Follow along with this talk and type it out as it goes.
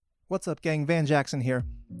What's up, gang? Van Jackson here.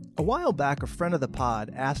 A while back, a friend of the pod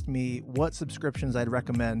asked me what subscriptions I'd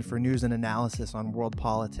recommend for news and analysis on world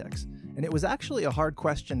politics. And it was actually a hard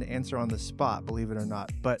question to answer on the spot, believe it or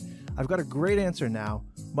not. But I've got a great answer now.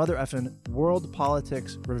 Mother effin' World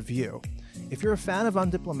Politics Review. If you're a fan of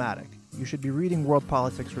Undiplomatic, you should be reading World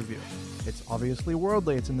Politics Review. It's obviously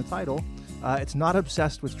worldly, it's in the title. It's not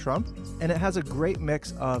obsessed with Trump, and it has a great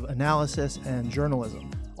mix of analysis and journalism.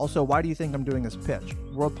 Also, why do you think I'm doing this pitch?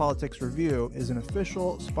 World Politics Review is an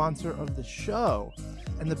official sponsor of the show,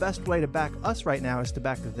 and the best way to back us right now is to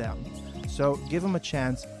back them. So give them a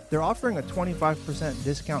chance. They're offering a 25%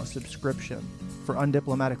 discount subscription for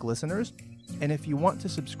Undiplomatic listeners, and if you want to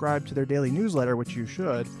subscribe to their daily newsletter, which you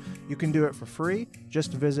should, you can do it for free.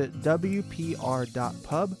 Just visit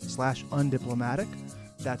wpr.pub/undiplomatic.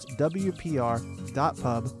 That's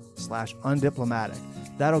wpr.pub/undiplomatic.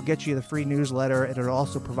 That'll get you the free newsletter, and it'll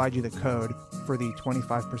also provide you the code for the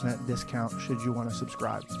 25% discount should you want to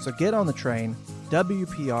subscribe. So get on the train,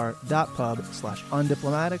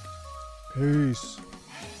 wpr.pub/undiplomatic. Peace.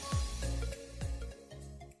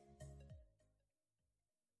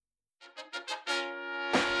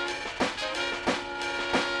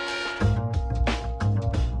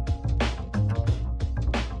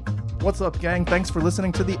 What's up, gang? Thanks for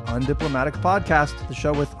listening to the Undiplomatic Podcast, the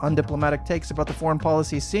show with undiplomatic takes about the foreign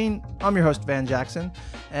policy scene. I'm your host, Van Jackson,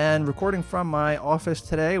 and recording from my office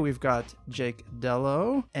today, we've got Jake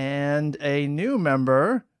Dello and a new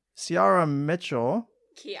member, Ciara Mitchell.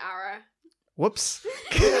 Kiara. Whoops.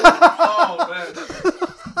 Oh, man.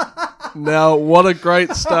 Now, what a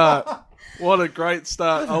great start. What a great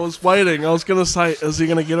start. I was waiting. I was going to say, is he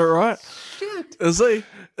going to get it right? Shit. Is he?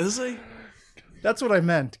 Is he? That's what I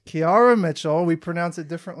meant. Ciara Mitchell. We pronounce it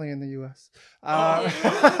differently in the U.S.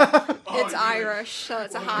 It's Irish, so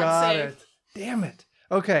it's a hard Got save. it. Damn it.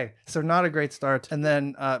 Okay, so not a great start. And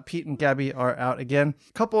then Pete and Gabby are out again.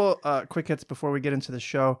 Couple quick hits before we get into the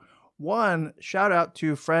show. One, shout out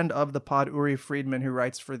to friend of the pod, Uri Friedman, who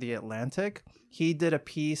writes for The Atlantic. He did a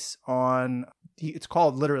piece on, it's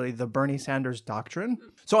called literally The Bernie Sanders Doctrine.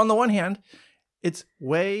 So on the one hand, it's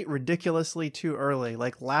way ridiculously too early,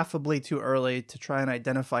 like laughably too early to try and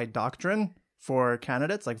identify doctrine for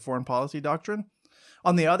candidates, like foreign policy doctrine.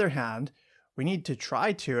 On the other hand, we need to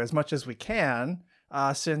try to as much as we can,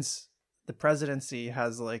 since the presidency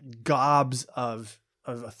has like gobs of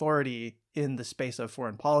authority in the space of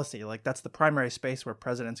foreign policy. Like that's the primary space where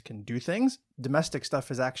presidents can do things. Domestic stuff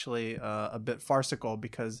is actually a bit farcical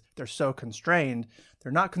because they're so constrained.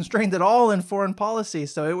 They're not constrained at all in foreign policy.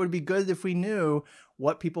 So it would be good if we knew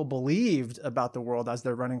what people believed about the world as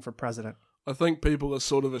they're running for president. I think people are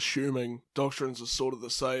sort of assuming doctrines are sort of the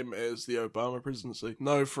same as the Obama presidency.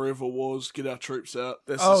 No forever wars, get our troops out.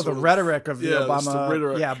 That's the rhetoric of the Obama. The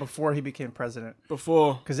rhetoric. Yeah, before he became president.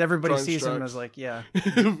 Before. Because everybody drone sees him strikes. as like, yeah,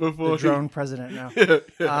 Before the drone president now.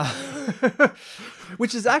 Yeah.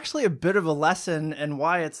 Which is actually a bit of a lesson and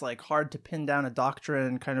why it's like hard to pin down a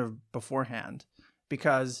doctrine kind of beforehand.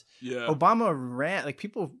 Because Obama ran, like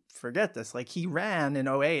people forget this, like he ran in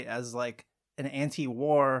 2008 as like an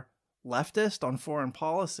anti-war leftist on foreign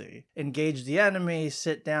policy, engage the enemy,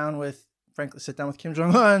 sit down with Kim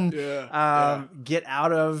Jong-un, get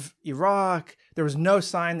out of Iraq. There was no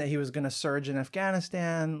sign that he was going to surge in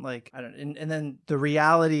Afghanistan. Like, and then the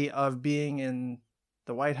reality of being in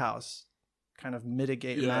the White House kind of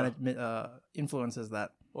influences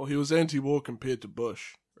that. Well, he was anti-war compared to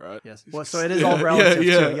Bush, right? Yes. Well, so it is all relative too.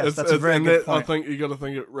 Yes, that's a very good point. I think you got to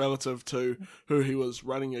think it relative to who he was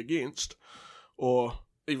running against, or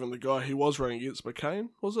even the guy he was running against, McCain,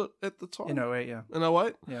 was it at the time? In 2008, yeah. In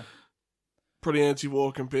 2008? Yeah. Pretty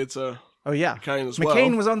anti-war compared to McCain as well.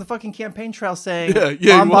 McCain was on the fucking campaign trail saying,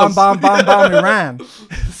 bomb, bomb, Iran.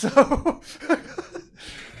 So,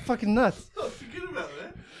 fucking nuts. Oh, forget about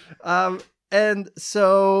that. And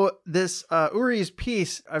so this Uri's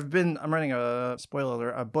piece, I'm writing a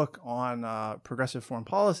book on progressive foreign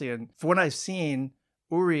policy. And from what I've seen,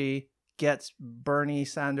 Uri gets Bernie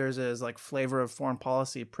Sanders' like flavor of foreign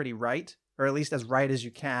policy pretty right, or at least as right as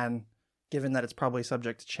you can, given that it's probably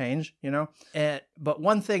subject to change, you know? But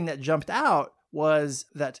one thing that jumped out was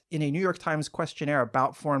that in a New York Times questionnaire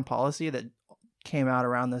about foreign policy that came out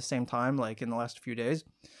around the same time, like in the last few days,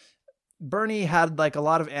 Bernie had like a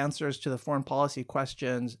lot of answers to the foreign policy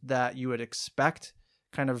questions that you would expect,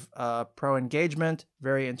 kind of pro-engagement,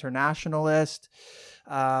 very internationalist,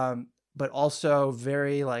 but also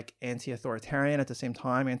very like anti-authoritarian at the same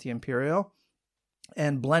time, anti-imperial,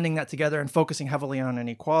 and blending that together and focusing heavily on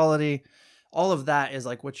inequality. All of that is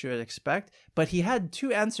like what you would expect. But he had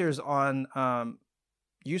two answers on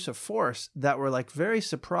use of force that were like very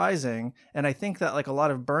surprising. And I think that like a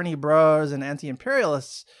lot of Bernie bros and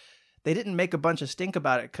anti-imperialists, they didn't make a bunch of stink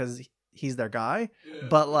about it because he's their guy,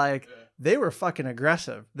 but like they were fucking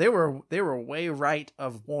aggressive. They were way right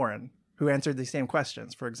of Warren, who answered the same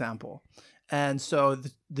questions, for example. And so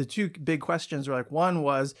the two big questions were like, one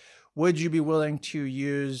was, would you be willing to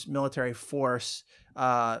use military force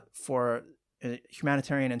for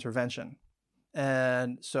humanitarian intervention?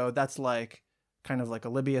 And so that's like kind of like a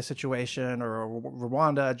Libya situation or a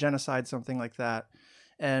Rwanda genocide, something like that.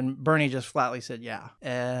 And Bernie just flatly said, yeah.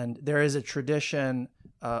 And there is a tradition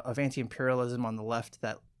of anti-imperialism on the left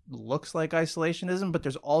that looks like isolationism, but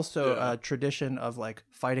there's also a tradition of like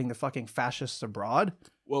fighting the fucking fascists abroad.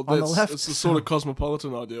 Well, on the left. It's the sort of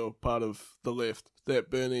cosmopolitan ideal part of the left that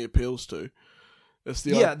Bernie appeals to. It's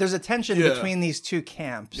the there's a tension between these two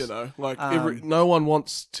camps. You know, like no one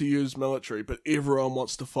wants to use military, but everyone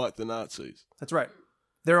wants to fight the Nazis. That's right.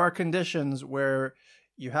 There are conditions where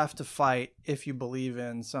you have to fight if you believe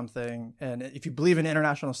in something, and if you believe in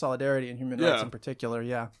international solidarity and human rights in particular,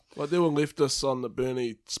 Like there were leftists on the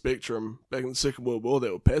Bernie spectrum back in the Second World War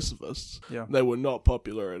that were pacifists. Yeah. They were not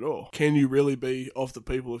popular at all. Can you really be of the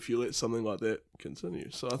people if you let something like that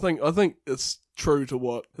continue? So I think it's true to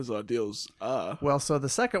what his ideals are. Well, so the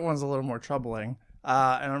second one's a little more troubling,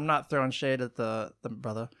 and I'm not throwing shade at the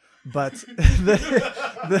brother, but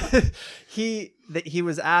he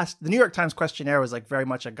was asked. The New York Times questionnaire was like very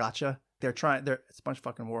much a gotcha. It's a bunch of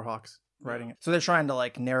fucking war hawks writing it, so they're trying to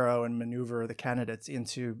like narrow and maneuver the candidates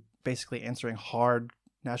into basically answering hard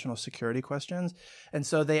national security questions. And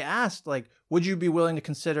so they asked, like, would you be willing to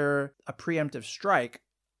consider a preemptive strike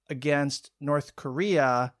against North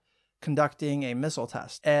Korea conducting a missile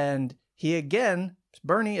test? And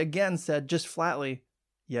Bernie again said just flatly,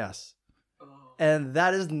 yes. And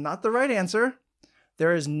that is not the right answer.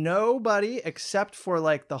 There is nobody except for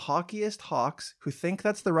like the hawkiest hawks who think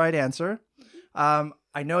that's the right answer.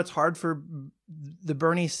 I know it's hard for the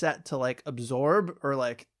Bernie set to like absorb or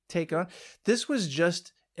like take on. This was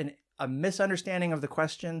just a misunderstanding of the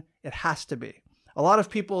question. It has to be. A lot of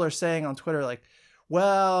people are saying on Twitter like,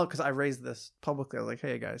 well, because I raised this publicly, I was like,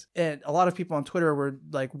 hey guys. And a lot of people on Twitter were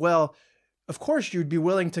like, well, of course you'd be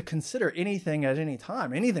willing to consider anything at any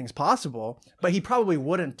time. Anything's possible, but he probably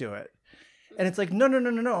wouldn't do it. And it's like, no. That's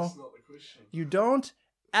not the question. You don't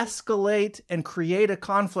escalate and create a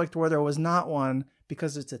conflict where there was not one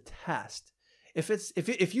because it's a test.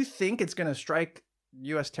 If you think it's going to strike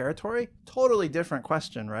U.S. territory, totally different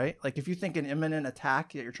question, right? Like if you think an imminent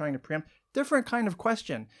attack that you're trying to preempt, different kind of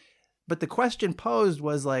question. But the question posed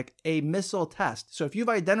was like a missile test. So if you've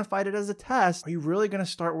identified it as a test, are you really going to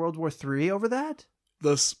start World War III over that?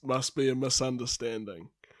 This must be a misunderstanding.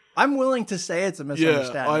 I'm willing to say it's a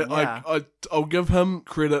misunderstanding. I'll give him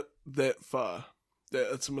credit that far.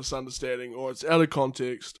 That it's a misunderstanding or it's out of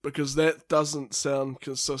context because that doesn't sound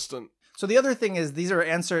consistent. So the other thing is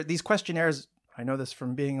these questionnaires, I know this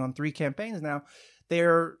from being on 3 campaigns now,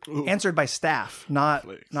 they're answered by staff, not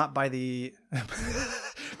by the...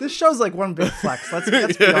 This show's like one big flex. Let's be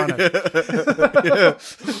honest.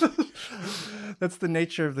 That's the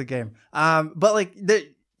nature of the game. But like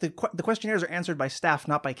the questionnaires are answered by staff,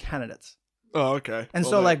 not by candidates. Oh, okay. And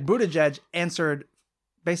so like Buttigieg answered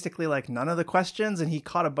basically like none of the questions and he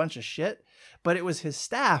caught a bunch of shit, but it was his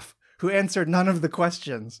staff who answered none of the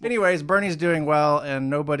questions. Anyways, Bernie's doing well and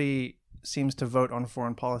nobody seems to vote on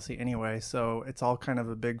foreign policy anyway, so it's all kind of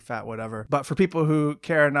a big fat whatever. But for people who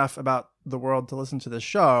care enough about the world to listen to this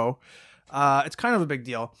show, it's kind of a big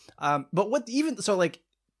deal. But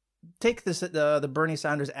take this the Bernie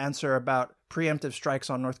Sanders answer about preemptive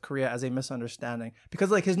strikes on North Korea as a misunderstanding,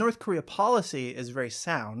 because like his North Korea policy is very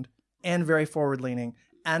sound and very forward-leaning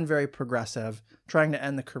and very progressive, trying to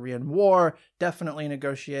end the Korean War, definitely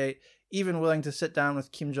negotiate, even willing to sit down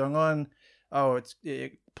with Kim Jong-un.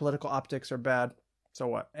 Political optics are bad. So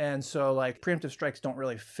what? And so like preemptive strikes don't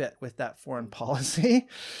really fit with that foreign policy.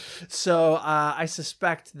 So I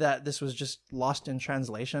suspect that this was just lost in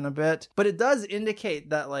translation a bit, but it does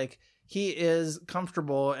indicate that like he is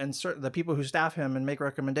comfortable, and the people who staff him and make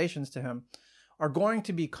recommendations to him are going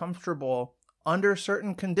to be comfortable under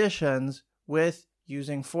certain conditions with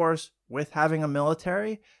using force, with having a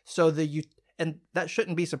military. And that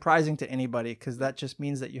shouldn't be surprising to anybody because that just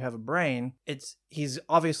means that you have a brain. He's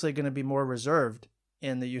obviously going to be more reserved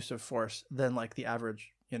in the use of force than like the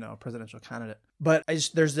average, presidential candidate. But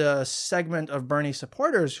there's a segment of Bernie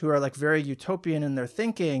supporters who are like very utopian in their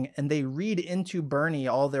thinking, and they read into Bernie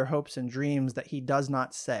all their hopes and dreams that he does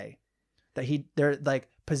not say. they're like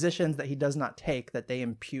positions that he does not take that they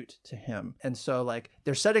impute to him. And so like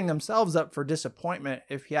they're setting themselves up for disappointment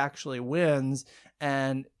if he actually wins,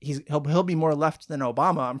 and he'll be more left than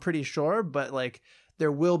Obama, I'm pretty sure, but like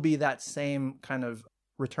there will be that same kind of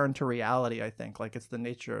return to reality, I think. Like it's the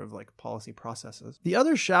nature of like policy processes. The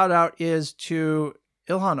other shout out is to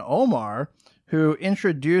Ilhan Omar, who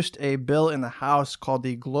introduced a bill in the House called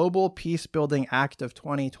the Global Peace Building Act of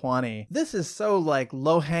 2020. This is so like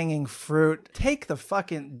low-hanging fruit.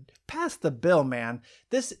 Pass the bill, man.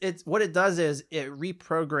 What it does is it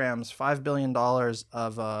reprograms $5 billion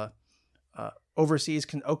of overseas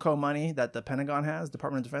OCO money that the Pentagon has,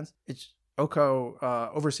 Department of Defense. It's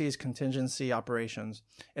OCO, overseas contingency operations.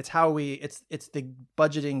 It's the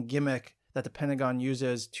budgeting gimmick that the Pentagon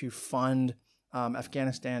uses to fund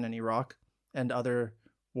Afghanistan and Iraq and other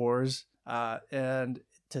wars, and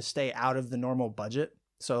to stay out of the normal budget.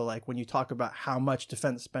 So like when you talk about how much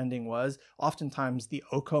defense spending was, oftentimes the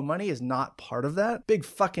OCO money is not part of that. Big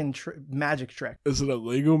fucking magic trick. Is it a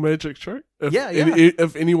legal magic trick? Yeah.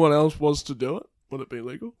 If anyone else was to do it, would it be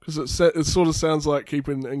legal? Because it sort of sounds like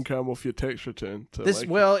keeping income off your tax return.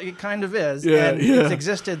 It kind of is. Yeah, It's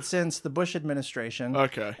existed since the Bush administration.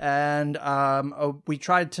 Okay. And we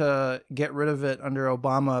tried to get rid of it under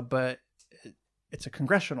Obama, but it's a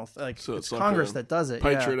congressional so it's like Congress that does it.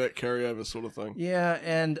 Patriot Act carryover sort of thing. Yeah,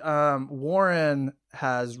 and Warren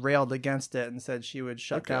has railed against it and said she would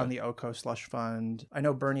shut down the OCO slush fund. I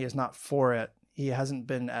know Bernie is not for it. He hasn't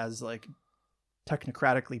been as like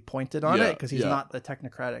technocratically pointed on it because he's not the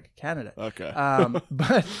technocratic candidate. Okay.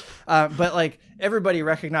 But like everybody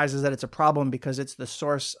recognizes that it's a problem because it's the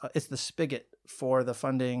source, it's the spigot for the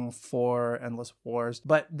funding for endless wars.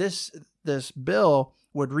 But this bill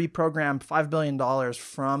would reprogram $5 billion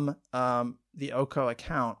from the OCO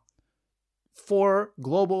account for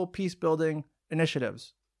global peace building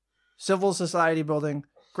initiatives, civil society building,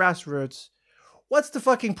 grassroots. What's the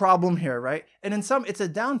fucking problem here, right? And it's a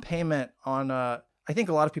down payment on, I think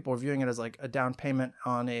a lot of people are viewing it as like a down payment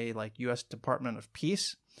on a like U.S. Department of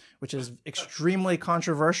Peace, which is extremely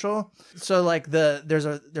controversial. So like there's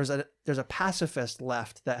a pacifist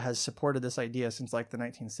left that has supported this idea since like the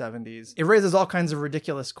 1970s. It raises all kinds of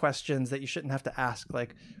ridiculous questions that you shouldn't have to ask,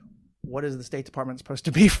 like what is the State Department supposed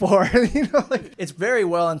to be for? Like it's very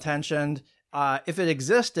well intentioned. If it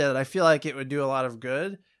existed, I feel like it would do a lot of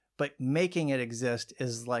good. But making it exist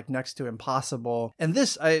is like next to impossible. And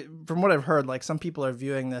this, from what I've heard, like some people are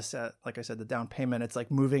viewing this at, like I said, the down payment. It's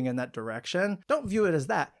like moving in that direction. Don't view it as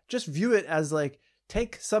that. Just view it as like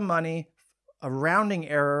take some money, a rounding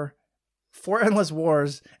error for endless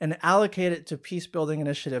wars, and allocate it to peace building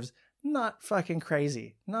initiatives. Not fucking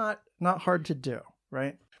crazy. Not hard to do,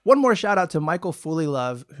 right? One more shout out to Michael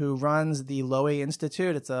Fulilove, who runs the Lowy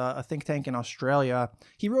Institute. It's a think tank in Australia.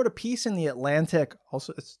 He wrote a piece in The Atlantic.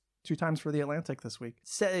 Also, it's 2 times for The Atlantic this week.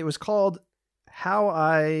 It was called How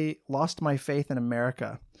I Lost My Faith in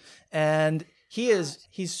America. And he's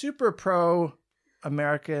super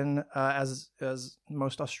pro-American, as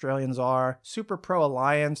most Australians are, super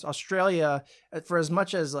pro-alliance. Australia, for as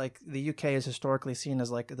much as like the UK is historically seen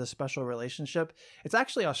as like the special relationship, it's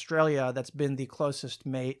actually Australia that's been the closest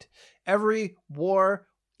mate. Every war,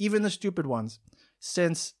 even the stupid ones,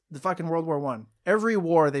 since the fucking World War I, every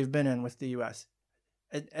war they've been in with the US,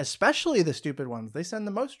 especially the stupid ones. They send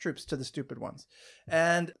the most troops to the stupid ones.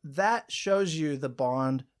 And that shows you the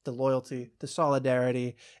bond, the loyalty, the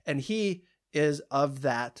solidarity. And he is of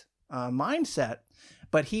that mindset.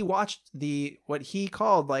 But he watched what he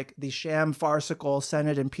called like the sham farcical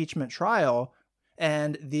Senate impeachment trial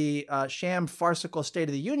and the sham farcical State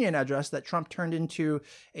of the Union address that Trump turned into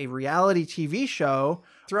a reality TV show,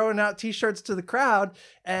 throwing out T-shirts to the crowd.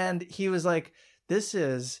 And he was like, this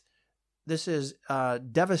is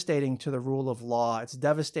devastating to the rule of law. It's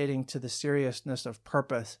devastating to the seriousness of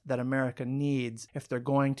purpose that America needs if they're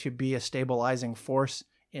going to be a stabilizing force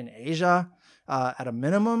in Asia at a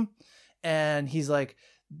minimum. And he's like,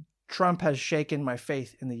 Trump has shaken my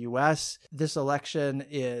faith in the U.S. This election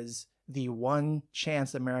is the one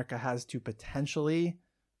chance America has to potentially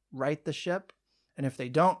right the ship. And if they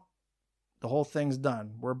don't, the whole thing's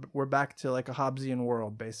done. We're back to like a Hobbesian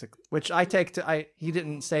world, basically, which I take to, he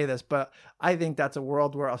didn't say this, but I think that's a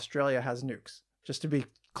world where Australia has nukes, just to be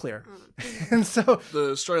clear. And so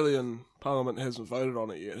the Australian Parliament hasn't voted on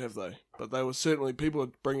it yet, have they? But they were certainly, people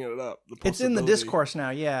are bringing it up. It's in the discourse now,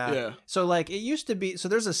 yeah. Yeah. So like it used to be, so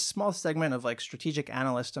there's a small segment of like strategic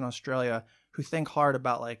analysts in Australia who think hard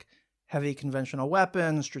about like heavy conventional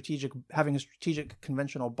weapons, having strategic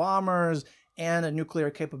conventional bombers, and a nuclear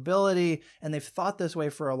capability. And they've thought this way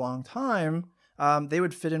for a long time. they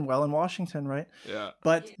would fit in well in Washington, right? Yeah.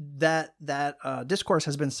 But that discourse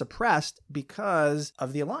has been suppressed because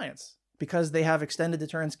of the alliance, because they have extended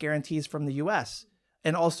deterrence guarantees from the U.S.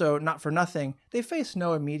 And also, not for nothing, they face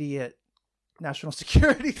no immediate national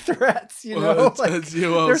security threats,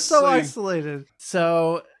 they're so isolated.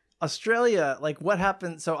 So Australia, what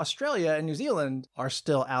happened? So Australia and New Zealand are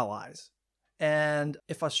still allies. And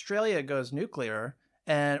if Australia goes nuclear,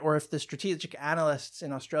 or if the strategic analysts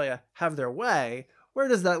in Australia have their way, where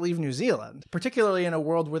does that leave New Zealand? Particularly in a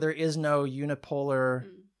world where there is no unipolar,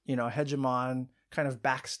 hegemon kind of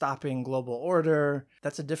backstopping global order.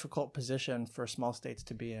 That's a difficult position for small states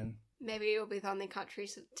to be in. Maybe it'll be the only country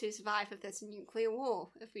to survive if there's a nuclear war.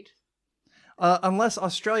 Unless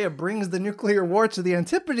Australia brings the nuclear war to the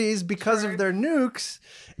Antipodes because of their nukes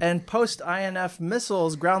and post-INF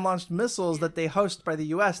missiles, ground-launched missiles that they host by the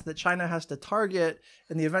U.S. that China has to target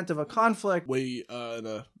in the event of a conflict. We are in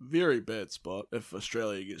a very bad spot if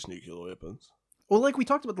Australia gets nuclear weapons. Well, we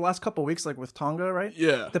talked about the last couple of weeks, with Tonga, right?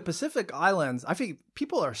 Yeah. The Pacific Islands, I think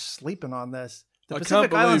people are sleeping on this. The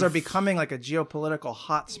Pacific Islands are becoming a geopolitical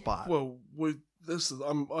hotspot. Well,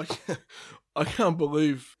 I can't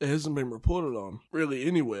believe it hasn't been reported on really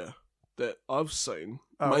anywhere that I've seen.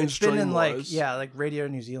 It's been in Radio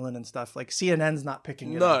New Zealand and stuff. CNN's not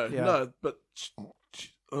picking it up. No, but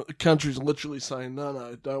countries literally saying,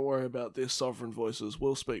 no, don't worry about their sovereign voices.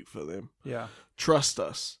 We'll speak for them. Yeah. Trust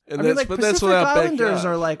us. And Pacific Islanders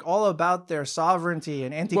are all about their sovereignty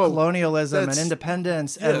and anti-colonialism and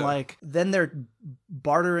independence. And then they're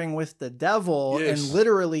bartering with the devil and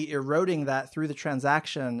literally eroding that through the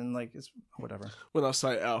transaction. And it's whatever. When I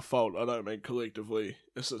say our fault, I don't mean collectively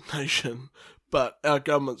as a nation, but our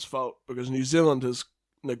government's fault, because New Zealand has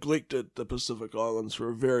neglected the Pacific Islands for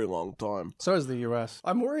a very long time. So is the U.S.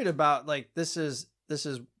 I'm worried about this is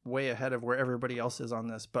way ahead of where everybody else is on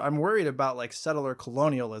this, but I'm worried about settler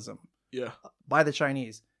colonialism. Yeah. By the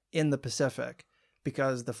Chinese in the Pacific,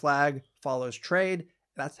 because the flag follows trade.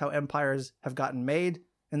 That's how empires have gotten made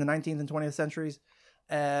in the 19th and 20th centuries.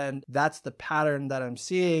 And that's the pattern that I'm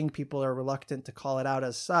seeing. People are reluctant to call it out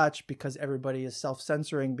as such because everybody is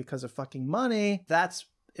self-censoring because of fucking money.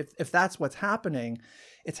 If that's what's happening,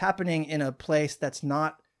 it's happening in a place that's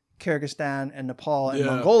not Kyrgyzstan and Nepal and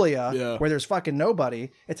Mongolia, where there's fucking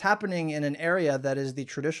nobody. It's happening in an area that is the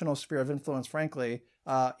traditional sphere of influence, frankly,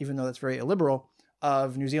 even though that's very illiberal,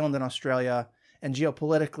 of New Zealand and Australia. And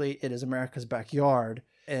geopolitically, it is America's backyard.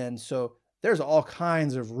 And so there's all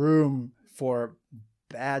kinds of room for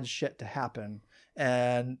bad shit to happen.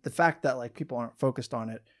 And the fact that people aren't focused on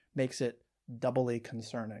it makes it doubly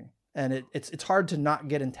concerning. And it's hard to not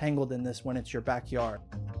get entangled in this when it's your backyard.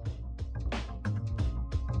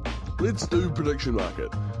 Let's do Prediction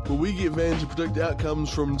Market, where we get Van to predict outcomes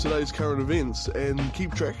from today's current events and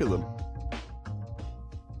keep track of them.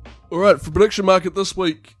 Alright, for Prediction Market this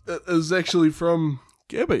week, it is actually from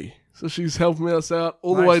Gabby. So she's helping us out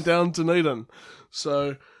all the way down to Dunedin.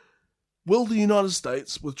 So, will the United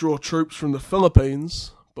States withdraw troops from the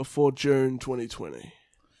Philippines before June 2020?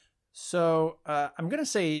 So, I'm going to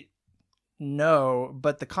say no,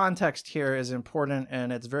 but the context here is important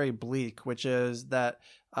and it's very bleak, which is that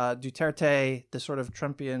Duterte, the sort of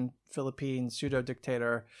Trumpian Philippine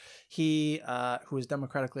pseudo-dictator, he, who was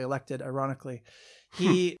democratically elected, ironically,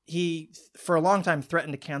 he for a long time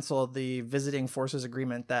threatened to cancel the visiting forces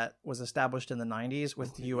agreement that was established in the 90s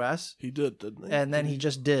with the U.S. He did, didn't he? And then he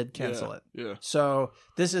just did cancel it. Yeah. So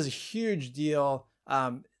this is a huge deal.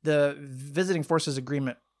 The visiting forces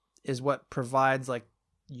agreement is what provides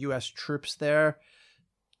U.S. troops there.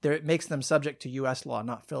 It makes them subject to U.S. law,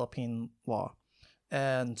 not Philippine law.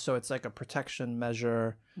 And so it's a protection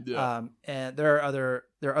measure. Yeah. And there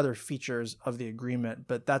are other features of the agreement,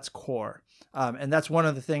 but that's core. And that's one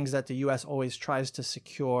of the things that the U.S. always tries to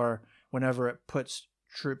secure whenever it puts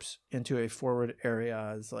troops into a forward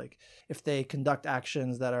area. Is if they conduct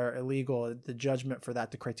actions that are illegal, the judgment for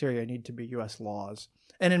that, the criteria need to be U.S. laws.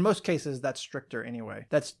 And in most cases, that's stricter anyway.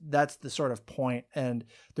 That's the sort of point. And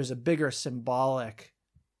there's a bigger symbolic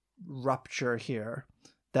rupture here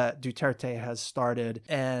that Duterte has started.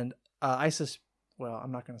 And I'm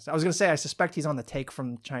not going to say. I was going to say I suspect he's on the take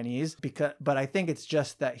from Chinese, but I think it's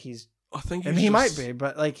just that he might be,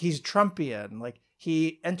 but he's Trumpian.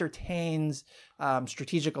 He entertains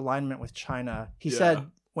strategic alignment with China. He said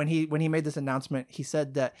when he made this announcement, he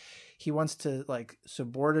said that he wants to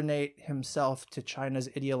subordinate himself to China's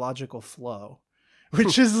ideological flow,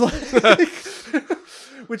 which is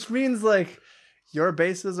which means your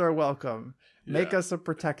bases are welcome. Make us a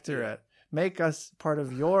protectorate. Make us part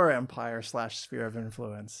of your empire / sphere of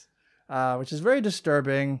influence, which is very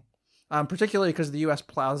disturbing. particularly because the U.S.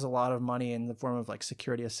 plows a lot of money in the form of like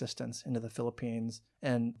security assistance into the Philippines,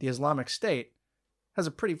 and the Islamic State has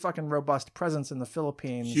a pretty fucking robust presence in the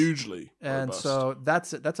Philippines. Hugely And robust. so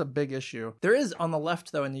that's a big issue. There is on the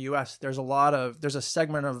left, though, in the U.S., there's a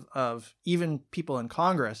segment of even people in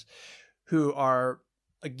Congress who are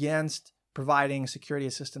against providing security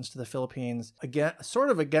assistance to the Philippines, again, sort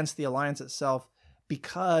of against the alliance itself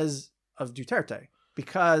because of Duterte,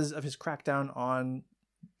 because of his crackdown on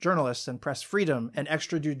journalists and press freedom and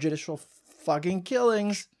extrajudicial fucking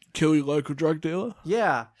killings. Kill your local drug dealer?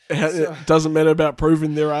 Yeah. It doesn't matter about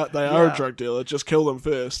proving they are Yeah. a drug dealer. Just kill them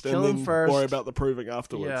first Kill and them then first. worry about the proving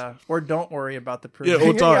afterwards. Yeah. Or don't worry about the proving. Yeah,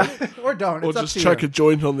 or don't. Yeah. Or don't. Or It's up just to chuck you. a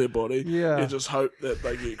joint on their body Yeah. and just hope that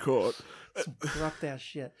they get caught. Some corrupt ass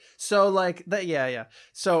shit. So like that, yeah.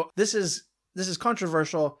 So this is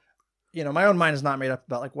controversial. You know, my own mind is not made up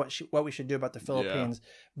about like what we should do about the Philippines.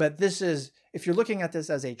 But this is, if you're looking at this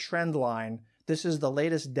as a trend line, this is the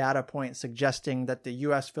latest data point suggesting that the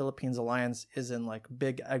U.S.-Philippines alliance is in like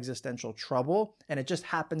big existential trouble, and it just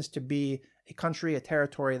happens to be a country, a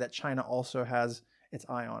territory that China also has its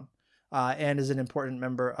eye on. And is an important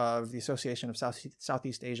member of the Association of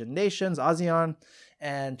Southeast Asian Nations, ASEAN,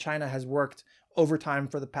 and China has worked overtime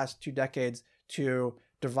for the past 2 decades to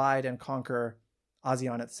divide and conquer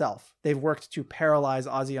ASEAN itself. They've worked to paralyze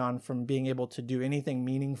ASEAN from being able to do anything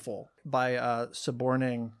meaningful by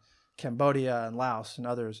suborning Cambodia and Laos and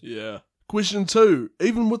others. Yeah. Question 2.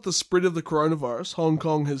 Even with the spread of the coronavirus, Hong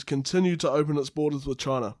Kong has continued to open its borders with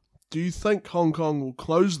China. Do you think Hong Kong will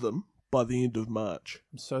close them by the end of March?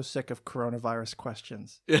 I'm so sick of coronavirus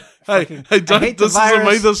questions. Yeah. I Hey, hate don't, the this virus.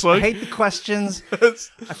 isn't me this I week. hate the questions.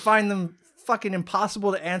 I find them fucking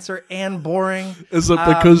impossible to answer and boring. Is it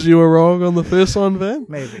because you were wrong on the first one, Van?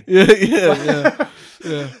 Maybe. Yeah.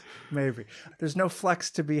 Maybe. There's no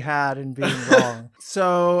flex to be had in being wrong.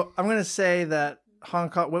 So I'm going to say that Hong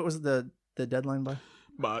Kong, what was the deadline by?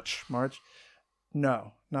 March.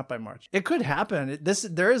 No, not by March. It could happen.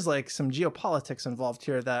 There is like some geopolitics involved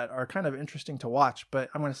here that are kind of interesting to watch, but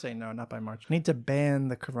I'm going to say no, not by March. Need to ban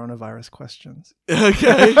the coronavirus questions.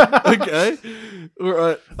 Okay. All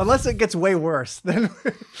right. Unless it gets way worse, then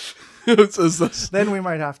then we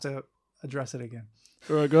might have to address it again.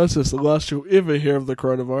 All right, guys, that's the last you'll ever hear of the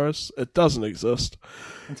coronavirus. It doesn't exist.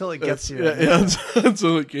 Until it gets here. Yeah,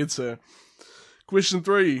 until it gets here. Question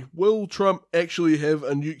 3. Will Trump actually have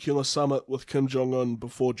a nuclear summit with Kim Jong-un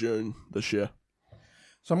before June this year?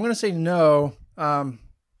 So I'm going to say no, and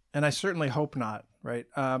I certainly hope not, right?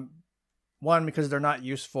 One, because they're not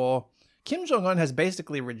useful. Kim Jong-un has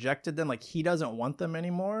basically rejected them, like he doesn't want them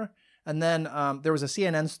anymore. And then there was a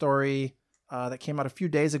CNN story that came out a few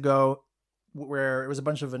days ago where it was a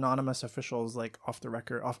bunch of anonymous officials, like off the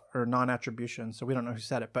record, or non-attribution, so we don't know who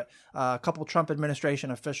said it, but a couple Trump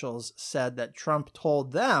administration officials said that Trump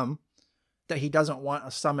told them that he doesn't want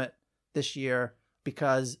a summit this year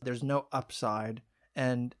because there's no upside.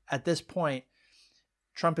 And at this point,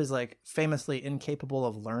 Trump is like famously incapable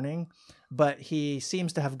of learning, but he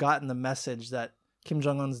seems to have gotten the message that Kim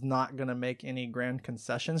Jong-un's not going to make any grand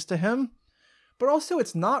concessions to him. But also,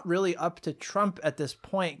 it's not really up to Trump at this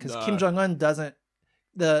point because Kim Jong-un doesn't.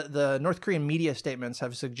 The North Korean media statements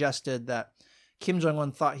have suggested that Kim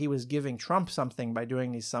Jong-un thought he was giving Trump something by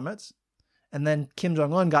doing these summits, and then Kim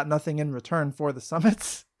Jong-un got nothing in return for the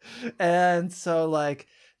summits. And so, like,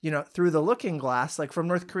 you know, through the looking glass, like from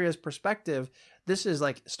North Korea's perspective, this is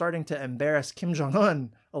like starting to embarrass Kim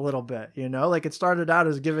Jong-un a little bit, you know? Like it started out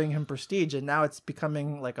as giving him prestige and now it's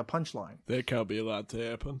becoming like a punchline. That can't be allowed to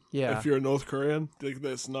happen. Yeah. If you're a North Korean,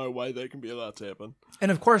 there's no way that can be allowed to happen. And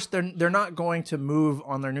of course, they're not going to move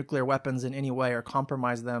on their nuclear weapons in any way or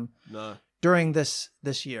compromise them during this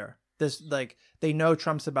year. Like they know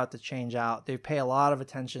Trump's about to change out. They pay a lot of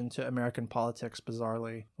attention to American politics,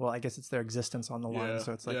 bizarrely. Well, I guess it's their existence on the line,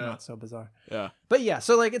 so it's like not so bizarre. Yeah. But yeah,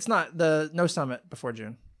 so like it's not no summit before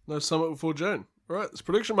June. No summit before June. All right, it's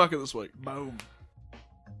prediction market this week. Boom.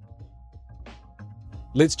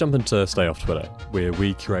 Let's jump into Stay Off Twitter, where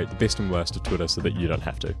we curate the best and worst of Twitter so that you don't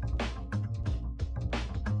have to.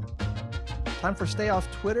 Time for Stay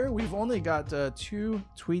Off Twitter. We've only got 2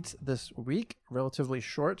 tweets this week, relatively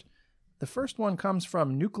short. The first one comes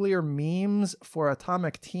from Nuclear Memes for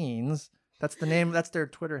Atomic Teens. That's the name. That's their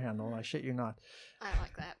Twitter handle. I shit you not. I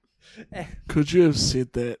like that. Could you have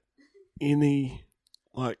said that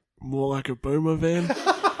more like a boomer, Van?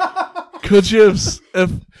 Could you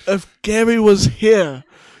have, if Gabby was here,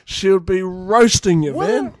 she would be roasting you,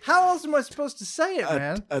 Van. How else am I supposed to say it,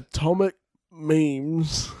 man? Atomic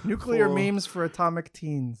Memes. Nuclear Memes for Atomic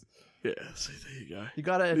Teens. Yeah, see, there you go. You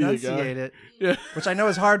got to There you go. enunciate it, Yeah. which I know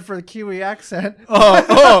is hard for the Kiwi accent. Now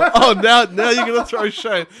you're going to throw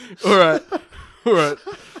shade. All right.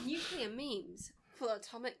 Nuclear memes for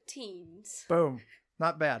atomic teams. Boom.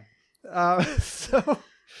 Not bad.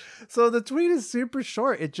 So the tweet is super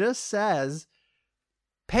short. It just says,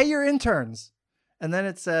 pay your interns. And then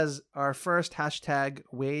it says our first hashtag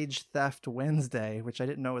Wage Theft Wednesday, which I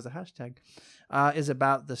didn't know was a hashtag, is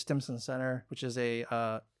about the Stimson Center, which is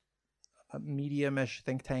a medium-ish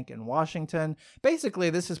think tank in Washington. Basically,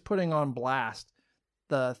 this is putting on blast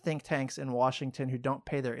the think tanks in Washington who don't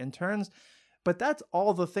pay their interns. But that's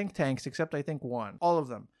all the think tanks except I think one. All of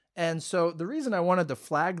them. And so the reason I wanted to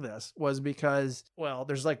flag this was because, well,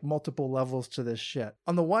 there's like multiple levels to this shit.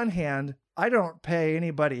 On the one hand, I don't pay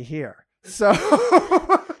anybody here. So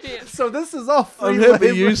so this is all free I'm happy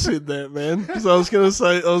labor. you said that, man. Because I was gonna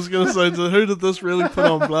say, who did this really put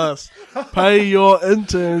on blast? Pay your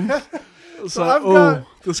interns. It's So like,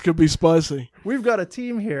 this could be spicy. We've got a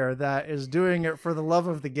team here that is doing it for the love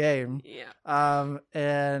of the game. Yeah.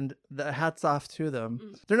 And the hats off to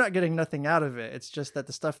them. They're not getting nothing out of it. It's just that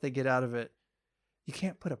the stuff they get out of it, you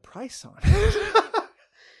can't put a price on.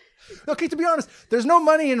 Okay, to be honest, there's no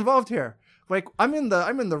money involved here. Like I'm in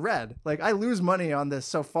the red. Like I lose money on this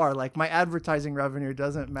so far. Like my advertising revenue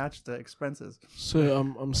doesn't match the expenses.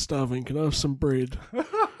 So I'm starving. Can I have some bread?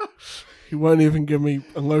 You won't even give me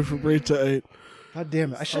a loaf of bread to eat. God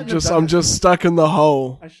damn it! I'm just stuck in the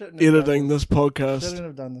hole I shouldn't have editing done this podcast. Shouldn't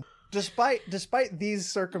have done this. Despite these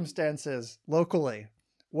circumstances locally,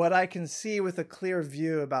 what I can see with a clear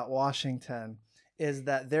view about Washington is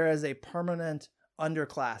that there is a permanent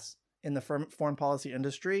underclass in the foreign policy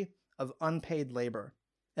industry of unpaid labor,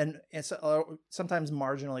 and it's sometimes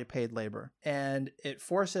marginally paid labor, and it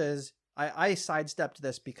forces. I sidestepped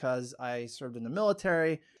this because I served in the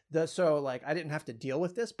military. So like I didn't have to deal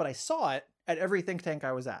with this, but I saw it at every think tank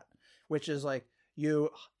I was at, which is like you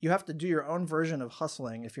have to do your own version of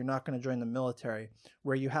hustling if you're not going to join the military,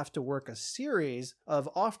 where you have to work a series of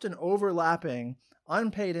often overlapping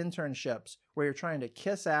unpaid internships where you're trying to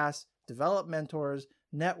kiss ass, develop mentors,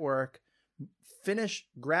 network, finish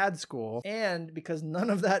grad school, and because none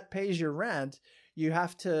of that pays your rent, you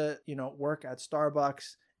have to, work at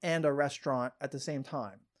Starbucks and a restaurant at the same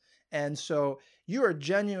time. And so you are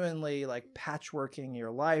genuinely like patchworking your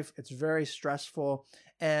life. It's very stressful.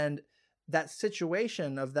 And that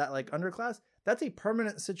situation of that like underclass, that's a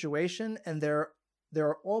permanent situation. And there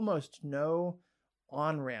are almost no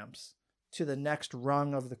on-ramps to the next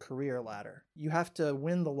rung of the career ladder. You have to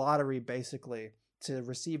win the lottery basically to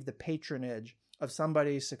receive the patronage of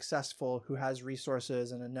somebody successful who has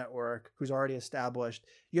resources and a network, who's already established.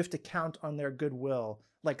 You have to count on their goodwill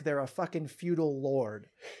like they're a fucking feudal lord,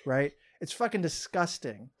 right? It's fucking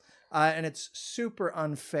disgusting. And it's super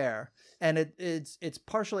unfair. And it's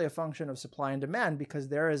partially a function of supply and demand because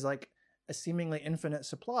there is like a seemingly infinite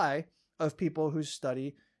supply of people who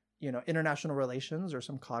study, international relations or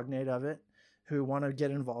some cognate of it, who want to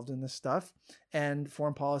get involved in this stuff. And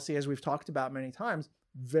foreign policy, as we've talked about many times,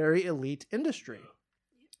 very elite industry,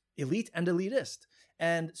 elite and elitist.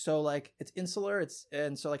 And so like it's insular.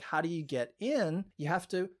 And so like, how do you get in? You have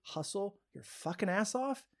to hustle your fucking ass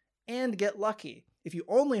off and get lucky. If you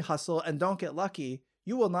only hustle and don't get lucky,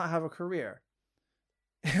 you will not have a career.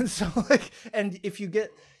 And so like, and if you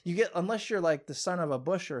get, unless you're like the son of a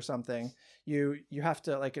Bush or something, you have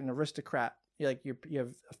to like an aristocrat, you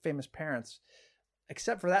have famous parents.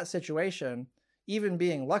 Except for that situation, even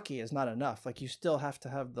being lucky is not enough. Like you still have to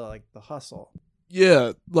have the hustle.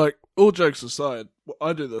 Yeah, like all jokes aside,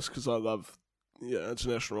 I do this because I love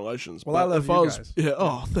international relations. Well, I love you guys. Yeah.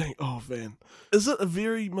 Oh, Van. Is it a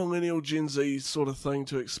very millennial Gen Z sort of thing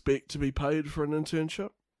to expect to be paid for an internship?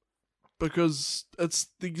 Because it's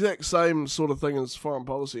the exact same sort of thing as foreign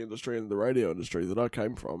policy industry and the radio industry that I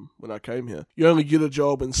came from when I came here. You only get a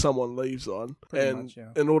job when someone leaves on. Pretty much,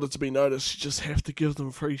 yeah. In order to be noticed, you just have to give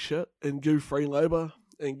them free shit and do free labour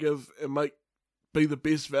and be the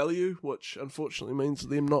best value, which unfortunately means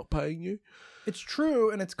them not paying you. It's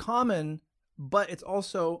true and it's common, but it's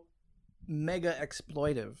also mega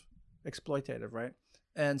exploitative, right?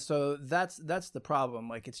 And so that's the problem.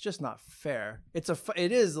 Like it's just not fair.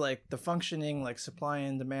 It is like the functioning like supply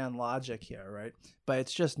and demand logic here, right? But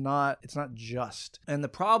it's not just. And the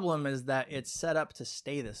problem is that it's set up to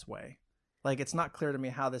stay this way. Like it's not clear to me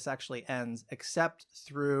how this actually ends, except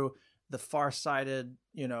through the far-sighted,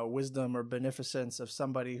 wisdom or beneficence of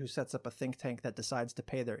somebody who sets up a think tank that decides to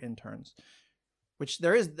pay their interns, which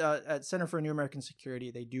there is at Center for New American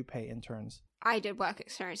Security. They do pay interns. I did work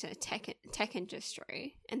experience in a tech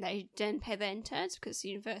industry, and they didn't pay their interns because the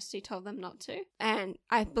university told them not to. And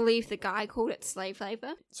I believe the guy called it slave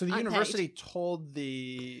labor. So the university told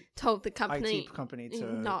the company IT company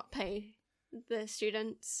to not pay the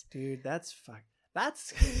students. Dude, that's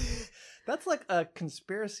that's like a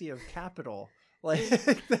conspiracy of capital. Like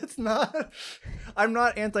that's not. I'm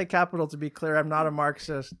not anti-capital, to be clear. I'm not a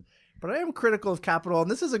Marxist. But I am critical of capital, and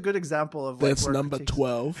this is a good example of that's number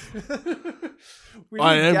 12. We need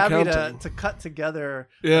I am Gabby to cut together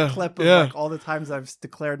a clip of like all the times I've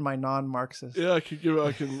declared my non-Marxist. Yeah, I can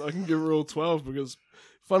give her all 12 because,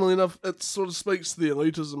 funnily enough, it sort of speaks to the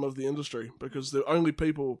elitism of the industry, because the only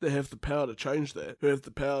people that have the power to change that, who have the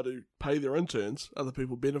power to pay their interns, are the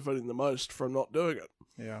people benefiting the most from not doing it.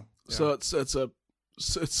 Yeah. So it's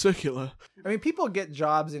circular. I mean, people get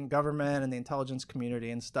jobs in government and the intelligence community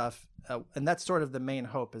and stuff, and that's sort of the main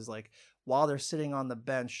hope, is like while they're sitting on the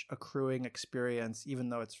bench accruing experience, even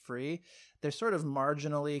though it's free, they're sort of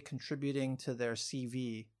marginally contributing to their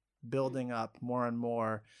CV, building up more and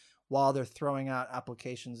more, while they're throwing out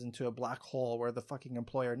applications into a black hole where the fucking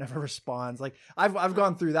employer never responds. Like I've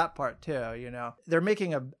gone through that part too, you know. They're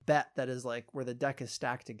making a bet that is like where the deck is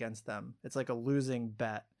stacked against them. It's like a losing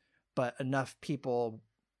bet, but enough people,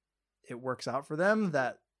 it works out for them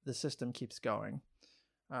that the system keeps going.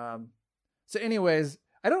 So anyways,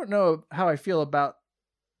 I don't know how I feel about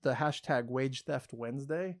the hashtag Wage Theft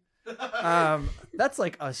Wednesday. That's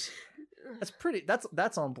like us.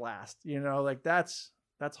 That's on blast, you know, like that's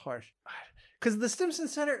harsh. Because the Stimson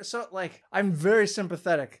Center, so like I'm very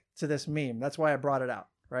sympathetic to this meme. That's why I brought it out,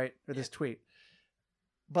 right? Or this tweet.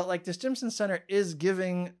 But like the Stimson Center is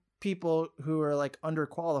giving people who are like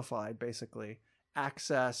underqualified, basically,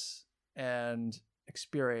 access and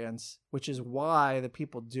experience, which is why the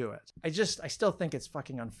people do it. I still think it's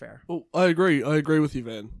fucking unfair. Well, I agree with you,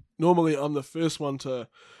 Van. Normally I'm the first one to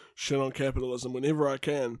shit on capitalism whenever I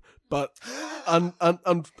can, but I mean,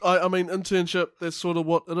 internship, that's sort of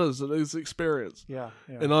what it is. It is experience. Yeah.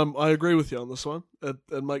 And I agree with you on this one.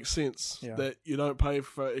 It makes sense that you don't pay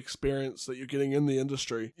for experience that you're getting in the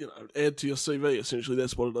industry. You know, add to your CV. Essentially,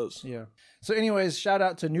 that's what it is. Yeah. So anyways, shout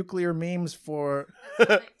out to Nuclear Memes for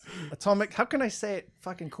Atomic. How can I say it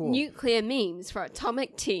fucking cool? Nuclear Memes for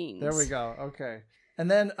Atomic Teens. There we go. Okay.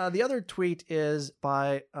 And then the other tweet is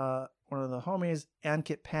by one of the homies,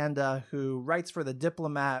 Ankit Panda, who writes for The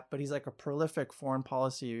Diplomat, but he's like a prolific foreign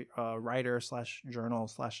policy writer /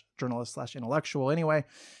 journalist / intellectual. Anyway,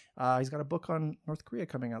 he's got a book on North Korea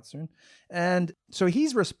coming out soon. And so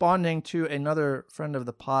he's responding to another friend of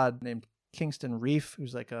the pod named Kingston Reef,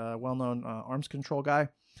 who's like a well-known arms control guy.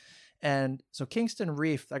 And so Kingston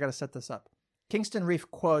Reef, I got to set this up. Kingston Reef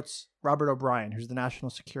quotes Robert O'Brien, who's the National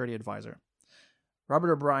Security Advisor.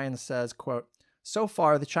 Robert O'Brien says, quote, "So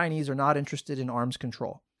far, the Chinese are not interested in arms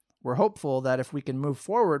control. We're hopeful that if we can move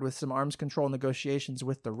forward with some arms control negotiations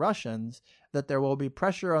with the Russians, that there will be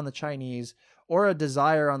pressure on the Chinese or a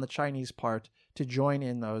desire on the Chinese part to join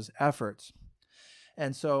in those efforts."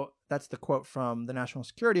 And so that's the quote from the National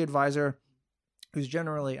Security Advisor, who's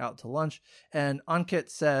generally out to lunch. And Ankit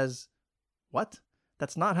says, "What?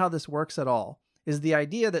 That's not how this works at all. Is the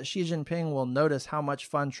idea that Xi Jinping will notice how much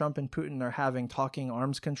fun Trump and Putin are having talking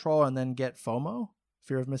arms control and then get FOMO?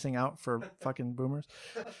 Fear of missing out for fucking boomers?"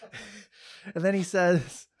 And then he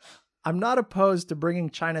says, "I'm not opposed to bringing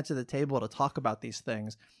China to the table to talk about these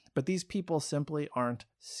things, but these people simply aren't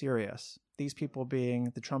serious." These people being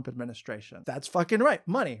the Trump administration. That's fucking right.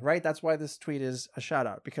 Money, right? That's why this tweet is a shout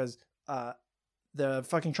out, because the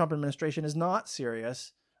fucking Trump administration is not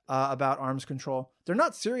serious about arms control. They're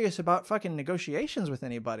not serious about fucking negotiations with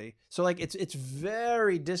anybody. So like it's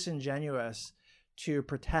very disingenuous to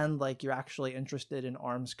pretend like you're actually interested in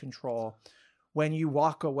arms control when you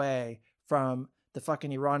walk away from the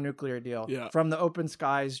fucking Iran nuclear deal, from the Open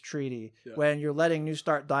Skies Treaty, when you're letting New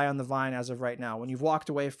START die on the vine as of right now, when you've walked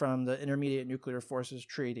away from the Intermediate Nuclear Forces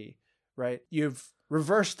Treaty, right? You've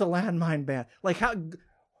reversed the landmine ban. Like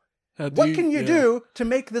what can you do to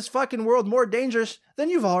make this fucking world more dangerous than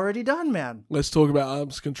you've already done, man? Let's talk about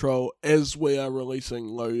arms control as we are releasing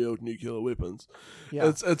low-yield nuclear weapons.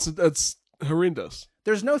 Yeah. It's horrendous.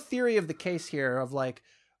 There's no theory of the case here of like,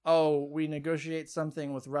 oh, we negotiate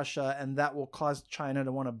something with Russia and that will cause China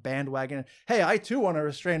to want to bandwagon. Hey, I too want to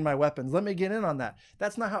restrain my weapons. Let me get in on that.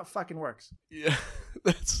 That's not how it fucking works. Yeah,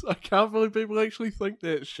 I can't believe people actually think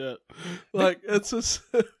that shit. Like, it's just...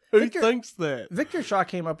 Who thinks that? Victor Shaw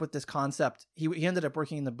came up with this concept. He ended up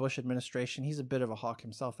working in the Bush administration. He's a bit of a hawk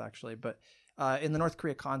himself, actually. But in the North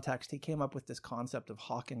Korea context, he came up with this concept of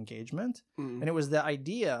hawk engagement. And it was the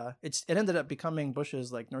idea, it ended up becoming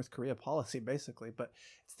Bush's like North Korea policy, basically. But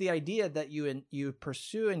it's the idea that you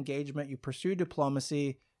pursue engagement, you pursue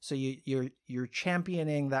diplomacy. So you're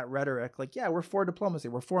championing that rhetoric. Like, yeah, we're for diplomacy,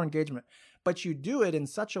 we're for engagement. But you do it in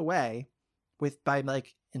such a way by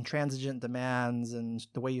like intransigent demands and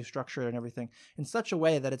the way you structure it and everything in such a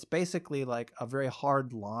way that it's basically like a very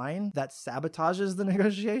hard line that sabotages the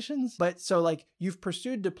negotiations. But so like you've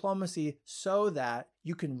pursued diplomacy so that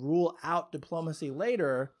you can rule out diplomacy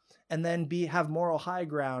later and then have moral high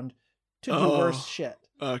ground to do worse shit.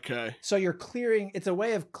 Okay. So you're clearing, it's a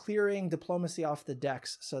way of clearing diplomacy off the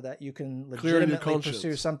decks so that you can legitimately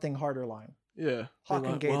pursue something harder line. Yeah. Hawk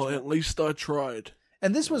engagement. Well, at least I tried.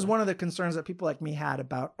 And this was one of the concerns that people like me had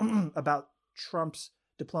about Trump's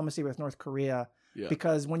diplomacy with North Korea. Yeah.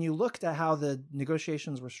 Because when you looked at how the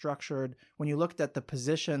negotiations were structured, when you looked at the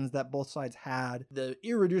positions that both sides had, the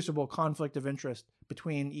irreducible conflict of interest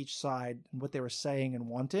between each side and what they were saying and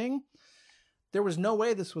wanting, there was no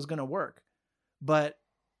way this was going to work. But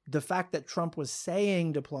the fact that Trump was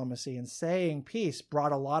saying diplomacy and saying peace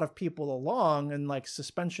brought a lot of people along and like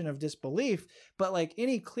suspension of disbelief. But like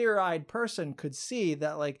any clear-eyed person could see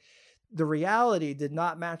that like the reality did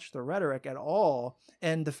not match the rhetoric at all.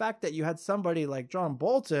 And the fact that you had somebody like John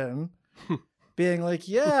Bolton being like,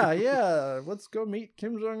 yeah, let's go meet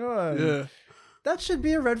Kim Jong-un. Yeah. That should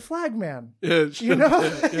be a red flag, man. Yeah, it should. You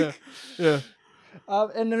know? Yeah.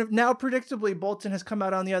 And then now, predictably, Bolton has come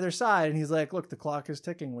out on the other side, and he's like, "Look, the clock is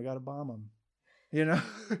ticking. We got to bomb him." You know,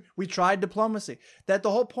 we tried diplomacy. That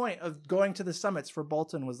the whole point of going to the summits for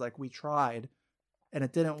Bolton was like, we tried, and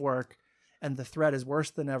it didn't work, and the threat is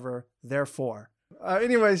worse than ever. Therefore,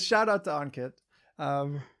 anyways, shout out to Ankit.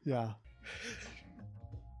 Yeah.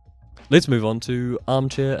 Let's move on to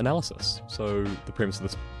armchair analysis. So the premise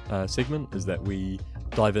of this segment is that we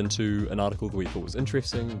dive into an article that we thought was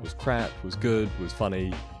interesting, was crap, was good, was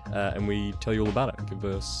funny, and we tell you all about it. Give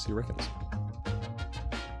us your reckons.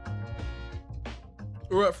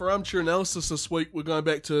 All right, for armchair analysis this week, we're going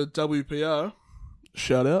back to WPR.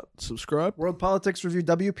 Shout out, subscribe. World Politics Review,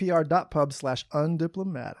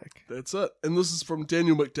 WPR.pub/undiplomatic. That's it. And this is from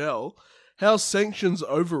Daniel McDowell. How sanctions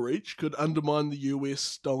overreach could undermine the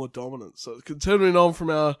US dollar dominance. So continuing on from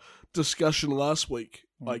our discussion last week,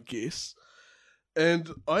 I guess. And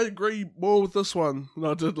I agree more with this one than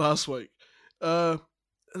I did last week. It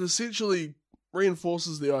essentially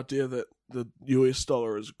reinforces the idea that the US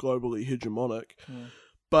dollar is globally hegemonic.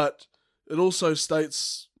 But it also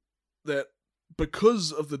states that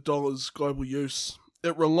because of the dollar's global use,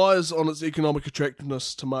 it relies on its economic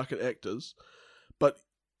attractiveness to market actors, but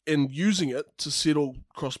in using it to settle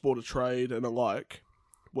cross-border trade and alike,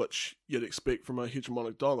 which you'd expect from a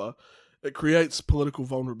hegemonic dollar, it creates political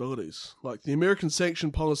vulnerabilities. Like the American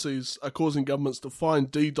sanction policies are causing governments to find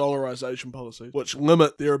de-dollarization policies, which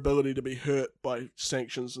limit their ability to be hurt by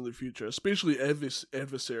sanctions in the future, especially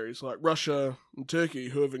adversaries like Russia and Turkey,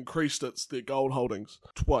 who have increased their gold holdings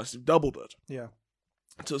twice. They've doubled it. Yeah.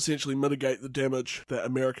 To essentially mitigate the damage that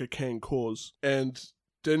America can cause. And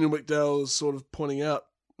Daniel McDowell is sort of pointing out,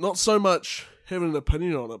 not so much having an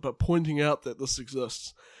opinion on it, but pointing out that this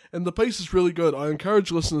exists. And the piece is really good. I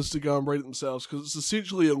encourage listeners to go and read it themselves because it's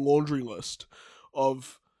essentially a laundry list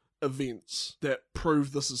of events that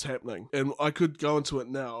prove this is happening. And I could go into it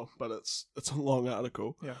now, but it's a long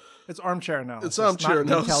article. Yeah, it's armchair analysis. It's armchair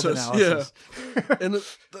not analysis. Yeah, and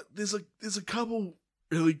there's a couple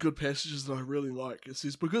really good passages that I really like. It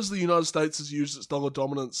says, because the United States has used its dollar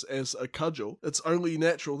dominance as a cudgel, it's only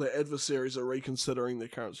natural that adversaries are reconsidering their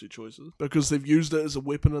currency choices. Because they've used it as a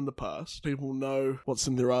weapon in the past, people know what's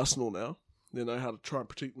in their arsenal now. They know how to try and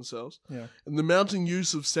protect themselves. Yeah. And the mounting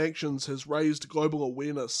use of sanctions has raised global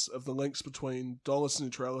awareness of the links between dollar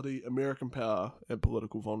neutrality, American power, and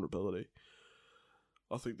political vulnerability.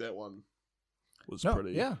 I think that one was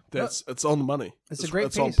pretty. Yeah, it's on the money. It's a great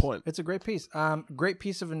piece. It's on point. It's a great piece. Great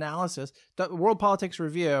piece of analysis. The World Politics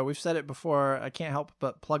Review. We've said it before. I can't help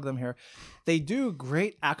but plug them here. They do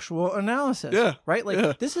great actual analysis. Yeah, right. Like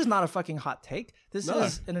yeah. This is not a fucking hot take. This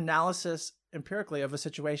is an analysis empirically of a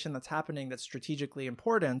situation that's happening that's strategically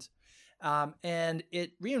important, and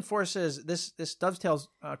it reinforces this. This dovetails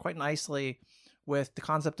quite nicely with the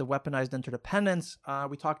concept of weaponized interdependence.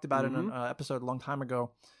 We talked about it in an episode a long time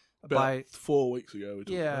ago. About 4 weeks ago. We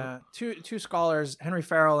talked about two scholars, Henry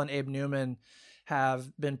Farrell and Abe Newman,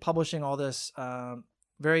 have been publishing all this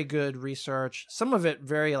very good research, some of it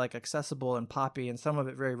very like accessible and poppy, and some of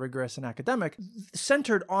it very rigorous and academic,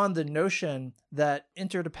 centered on the notion that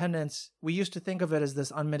interdependence, we used to think of it as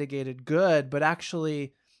this unmitigated good, but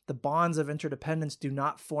actually the bonds of interdependence do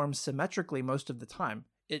not form symmetrically most of the time.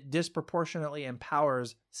 It disproportionately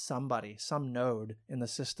empowers somebody, some node in the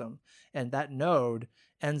system, and that node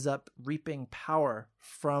ends up reaping power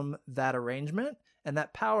from that arrangement. And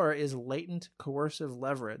that power is latent coercive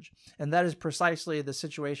leverage. And that is precisely the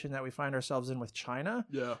situation that we find ourselves in with China,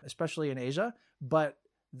 especially in Asia. But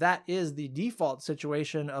that is the default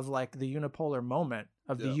situation of like the unipolar moment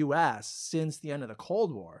of the US since the end of the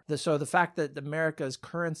Cold War. So the fact that America's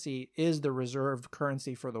currency is the reserved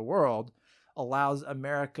currency for the world allows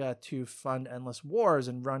America to fund endless wars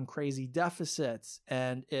and run crazy deficits.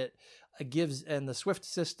 And it gives, and the SWIFT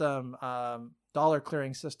system, dollar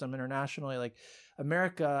clearing system internationally, like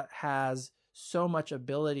America has so much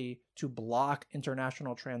ability to block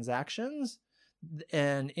international transactions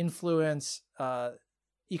and influence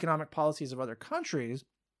economic policies of other countries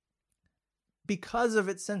because of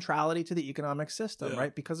its centrality to the economic system,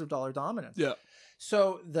 right? Because of dollar dominance. Yeah.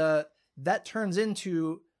 So that turns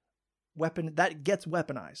into that gets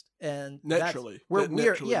weaponized, and naturally we are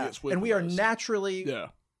weaponized. Naturally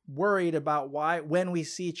worried about when we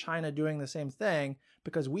see China doing the same thing,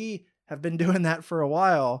 because we have been doing that for a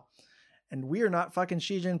while, and we are not fucking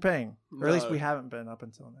Xi Jinping, or at least we haven't been up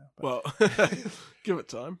until now. Well, give it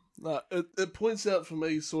time. No, it points out for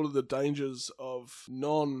me sort of the dangers of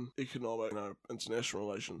non-economic, international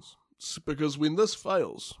relations. Because when this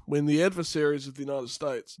fails, when the adversaries of the United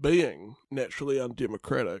States, being naturally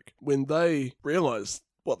undemocratic, when they realize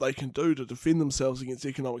what they can do to defend themselves against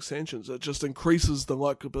economic sanctions, it just increases the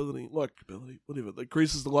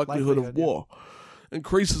increases the likelihood of war.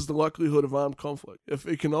 Increases the likelihood of armed conflict. If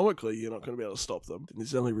economically you're not going to be able to stop them, then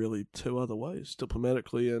there's only really two other ways,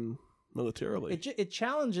 diplomatically and militarily. It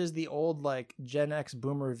challenges the old like Gen X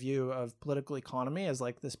boomer view of political economy as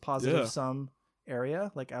like this positive sum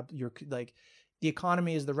area, like the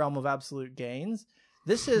economy is the realm of absolute gains.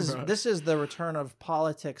 This is the return of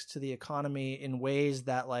politics to the economy in ways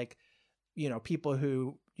that like, people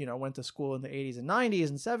who went to school in the 80s and 90s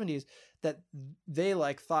and 70s, that they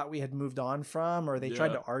like thought we had moved on from, or they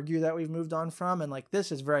tried to argue that we've moved on from. And like,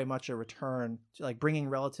 this is very much a return to like bringing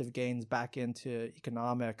relative gains back into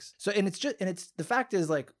economics. So, and the fact is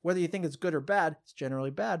like, whether you think it's good or bad, it's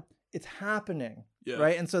generally bad. It's happening. Yeah.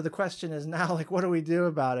 Right. And so the question is now, like, what do we do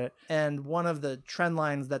about it? And one of the trend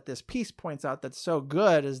lines that this piece points out that's so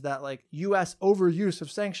good is that like U.S. overuse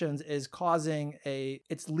of sanctions is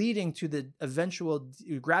it's leading to the eventual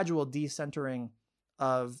gradual decentering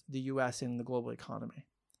of the U.S. in the global economy.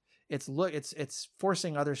 It's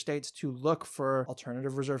forcing other states to look for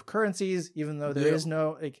alternative reserve currencies, even though there is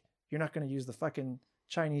no, like, you're not going to use the fucking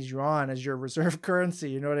Chinese yuan as your reserve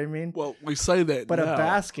currency. You know what I mean? Well, we say that, but now. A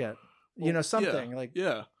basket. Something like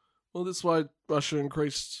Well, that's why Russia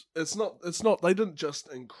increased. It's not. They didn't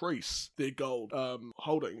just increase their gold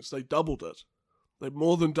holdings. They doubled it. They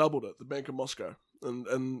more than doubled it. The Bank of Moscow,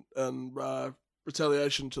 and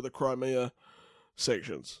retaliation to the Crimea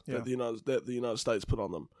sanctions that the United States put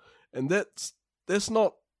on them, and that's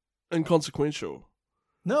not inconsequential.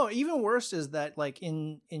 No, even worse is that like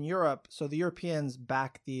in Europe, so the Europeans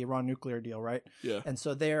back the Iran nuclear deal, right? Yeah. And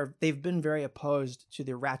so they've been very opposed to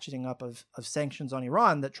the ratcheting up of sanctions on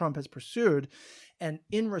Iran that Trump has pursued. And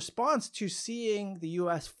in response to seeing the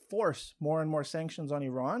US force more and more sanctions on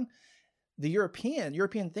Iran, the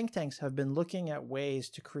European think tanks have been looking at ways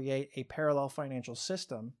to create a parallel financial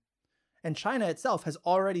system. And China itself has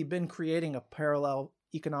already been creating a parallel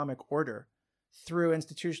economic order through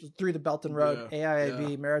institutions, through the Belt and Road,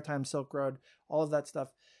 AIIB, Maritime Silk Road, all of that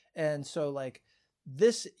stuff. And so like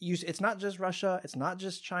it's not just Russia, it's not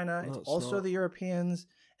just China, it's also the Europeans,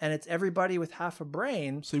 and it's everybody with half a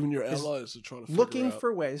brain. It's even your allies are trying to looking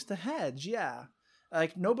for ways to hedge. Yeah.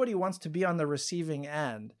 Like nobody wants to be on the receiving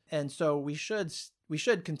end. And so we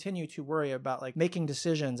should continue to worry about like making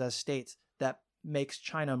decisions as states that makes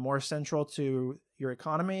China more central to your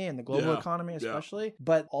economy and the global economy especially,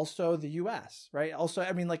 but also the US, right? Also,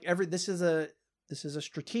 I mean, like this is a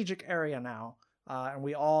strategic area now, and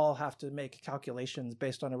we all have to make calculations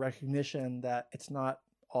based on a recognition that it's not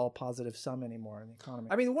all positive sum anymore in the economy.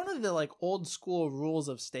 I mean, one of the like old school rules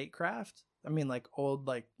of statecraft, I mean, like old,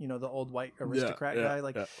 like, the old white aristocrat guy,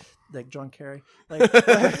 like John Kerry, like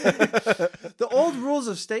the old rules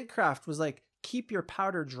of statecraft was like, keep your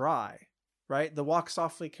powder dry. Right? The walk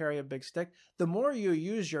softly, carry a big stick. The more you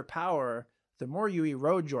use your power, the more you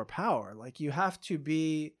erode your power. Like you have to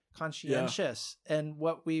be conscientious. And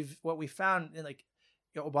what we found in like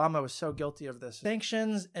Obama was so guilty of this.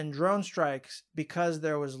 Sanctions and drone strikes, because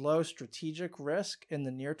there was low strategic risk in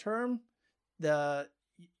the near term,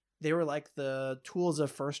 they were like the tools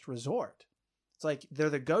of first resort. It's like they're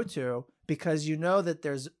the go-to because you know that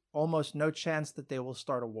there's almost no chance that they will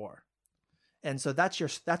start a war. And so that's your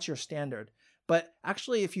standard. But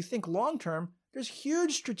actually, if you think long term, there's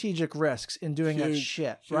huge strategic risks in doing that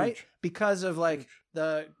shit, right? Because of like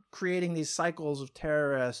the creating these cycles of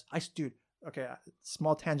terrorists.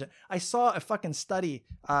 Small tangent. I saw a fucking study,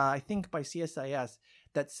 I think by CSIS,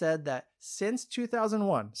 that said that since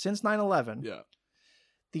 2001, since 9/11,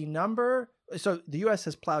 so the U.S.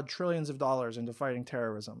 has plowed trillions of dollars into fighting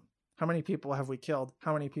terrorism. How many people have we killed?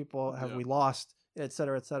 How many people have we lost? Et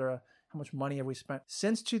cetera, et cetera. How much money have we spent?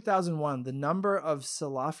 Since 2001, the number of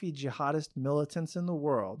Salafi jihadist militants in the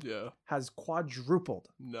world has quadrupled.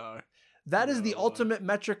 That is the ultimate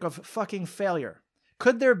metric of fucking failure.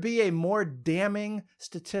 Could there be a more damning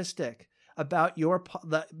statistic about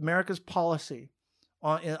America's policy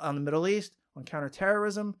on the Middle East, on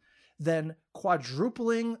counterterrorism, than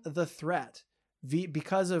quadrupling the threat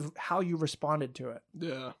because of how you responded to it?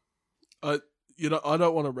 Yeah. I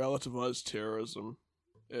don't want to relativize terrorism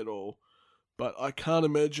at all, but I can't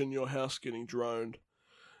imagine your house getting droned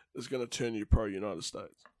is going to turn you pro-United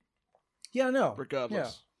States. Yeah, no.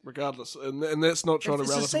 Regardless. And that's not trying to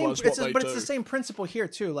relativize what they do. But it's the same principle here,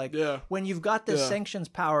 too. Like, when you've got this sanctions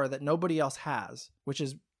power that nobody else has, which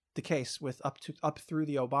is the case with up through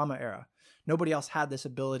the Obama era, nobody else had this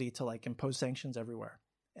ability to, like, impose sanctions everywhere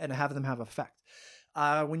and have them have effect.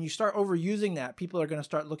 When you start overusing that, people are going to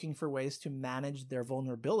start looking for ways to manage their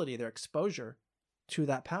vulnerability, their exposure to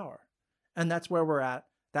that power. And that's where we're at.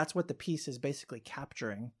 That's what the piece is basically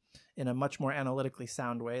capturing in a much more analytically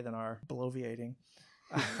sound way than our bloviating.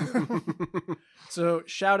 So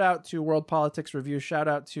shout out to World Politics Review. Shout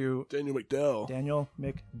out to Daniel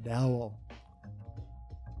McDowell.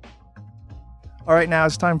 All right, now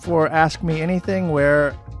it's time for Ask Me Anything,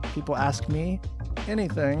 where people ask me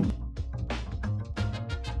anything.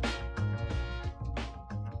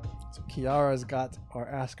 So Kiara's got our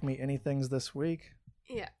Ask Me Anythings this week.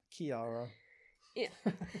 Yeah. Kiara. Yeah.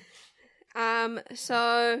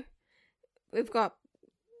 So we've got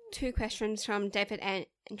 2 questions from David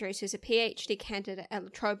Andrews, who's a PhD candidate at La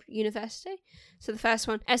Trobe University. So the first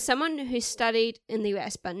one, as someone who studied in the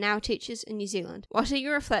US but now teaches in New Zealand, what are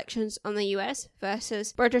your reflections on the US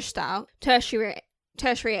versus British-style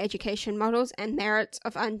tertiary education models and merits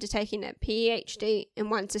of undertaking a PhD in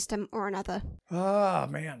one system or another? Oh,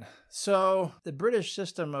 man. So the British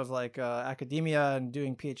system of like academia and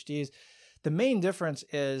doing PhDs, the main difference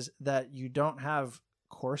is that you don't have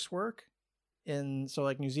coursework. So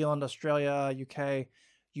like New Zealand, Australia, UK,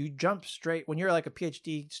 you jump straight. When you're like a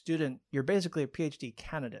PhD student, you're basically a PhD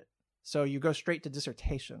candidate. So you go straight to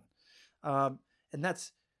dissertation. And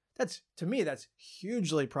that's to me, that's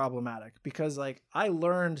hugely problematic because like I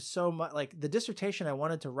learned so much. Like the dissertation I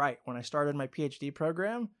wanted to write when I started my PhD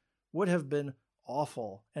program would have been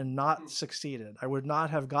awful and not succeeded. I would not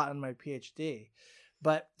have gotten my PhD.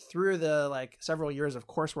 But through the like several years of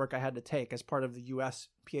coursework I had to take as part of the US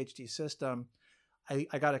PhD system,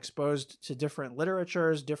 I got exposed to different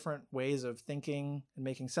literatures, different ways of thinking and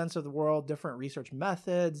making sense of the world, different research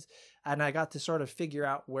methods. And I got to sort of figure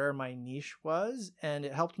out where my niche was. And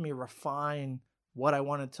it helped me refine what I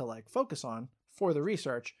wanted to like focus on for the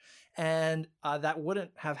research. And that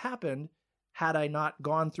wouldn't have happened had I not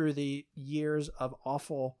gone through the years of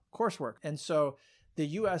awful coursework. And so the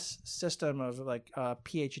U.S. system of like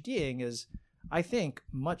PhDing is, I think,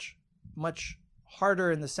 much, much harder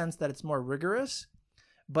in the sense that it's more rigorous.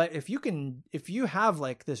 But if you have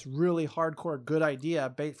like this really hardcore good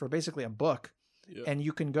idea for basically a book, and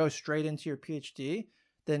you can go straight into your PhD,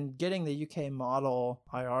 then getting the UK model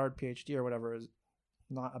IR PhD or whatever is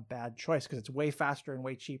not a bad choice because it's way faster and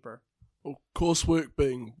way cheaper. Well, coursework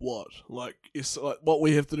being what? Like it's like what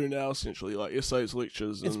we have to do now, essentially, like essays,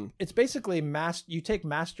 lectures, and it's basically you take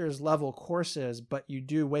master's level courses, but you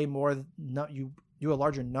do way more. You do a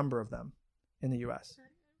larger number of them in the U.S.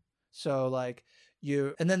 So like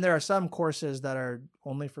and then there are some courses that are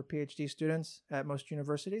only for PhD students at most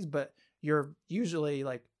universities, but you're usually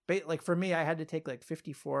like for me, I had to take like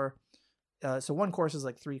 54. So one course is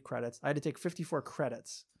like 3 credits. I had to take 54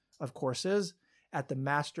 credits of courses at the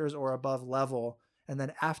master's or above level. And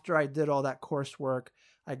then after I did all that coursework,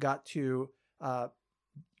 I got to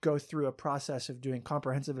go through a process of doing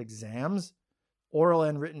comprehensive exams, oral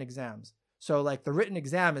and written exams. So like the written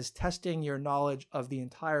exam is testing your knowledge of the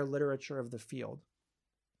entire literature of the field.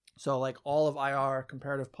 So like all of IR,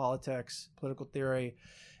 comparative politics, political theory,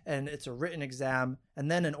 and it's a written exam. And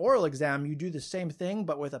then an oral exam, you do the same thing,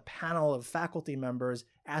 but with a panel of faculty members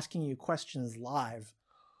asking you questions live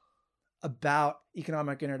about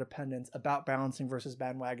economic interdependence, about balancing versus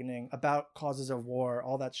bandwagoning, about causes of war,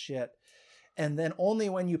 all that shit. And then only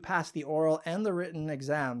when you pass the oral and the written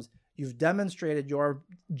exams, you've demonstrated your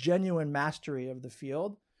genuine mastery of the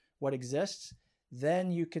field, what exists,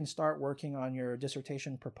 then you can start working on your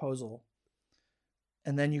dissertation proposal.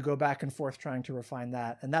 And then you go back and forth trying to refine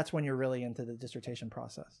that. And that's when you're really into the dissertation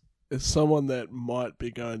process. As someone that might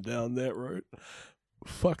be going down that route,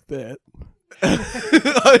 fuck that.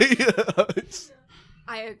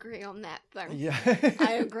 I agree on that, though. Yeah.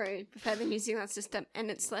 I agree. Prefer the New Zealand system, and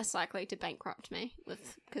it's less likely to bankrupt me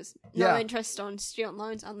because no interest on student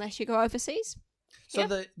loans unless you go overseas. So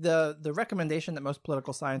the recommendation that most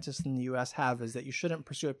political scientists in the U.S. have is that you shouldn't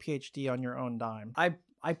pursue a PhD on your own dime.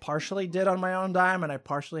 I partially did on my own dime, and I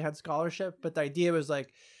partially had scholarship, but the idea was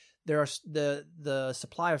like the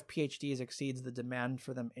supply of PhDs exceeds the demand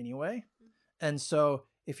for them anyway, and so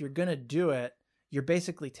if you're gonna do it, you're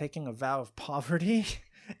basically taking a vow of poverty,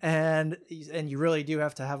 and you really do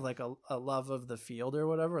have to have like a love of the field or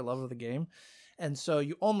whatever, a love of the game, and so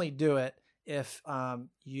you only do it if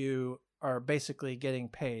you are basically getting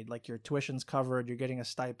paid, like your tuition's covered, you're getting a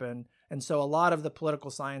stipend. And so a lot of the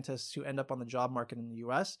political scientists who end up on the job market in the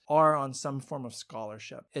US are on some form of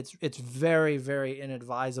scholarship. It's very, very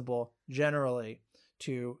inadvisable generally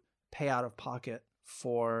to pay out of pocket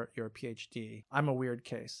for your PhD. I'm a weird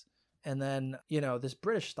case. And then, this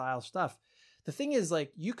British style stuff. The thing is,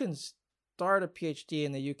 like, you can start a PhD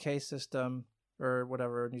in the UK system or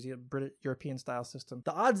whatever, New Zealand, British, European style system.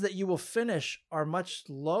 The odds that you will finish are much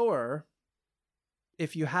lower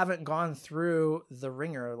if you haven't gone through the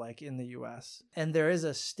ringer like in the US. And there is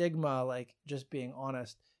a stigma, like, just being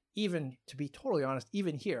honest, even to be totally honest,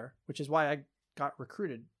 even here, which is why I got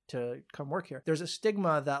recruited to come work here. There's a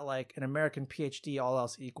stigma that like an American PhD, all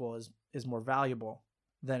else equal, is more valuable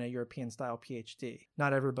than a European style PhD.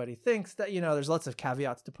 Not everybody thinks that, there's lots of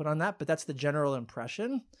caveats to put on that, but that's the general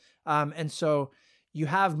impression. And so you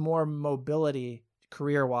have more mobility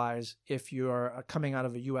career-wise if you're coming out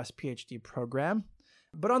of a US PhD program.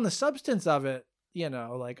 But on the substance of it,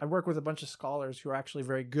 like I work with a bunch of scholars who are actually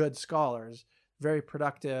very good scholars, very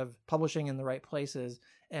productive, publishing in the right places,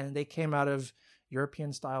 and they came out of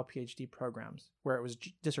European style PhD programs where it was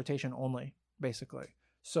dissertation only, basically.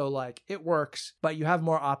 So like it works, but you have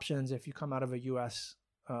more options if you come out of a US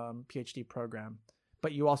PhD program,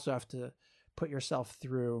 but you also have to put yourself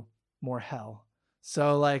through more hell.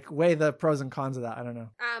 So like weigh the pros and cons of that. I don't know.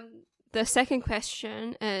 The second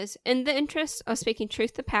question is, in the interest of speaking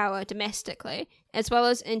truth to power domestically as well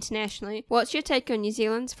as internationally, what's your take on New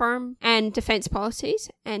Zealand's foreign and defence policies?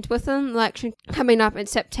 And with an election coming up in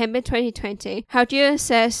September 2020, how do you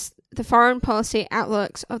assess the foreign policy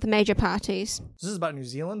outlooks of the major parties? This is about New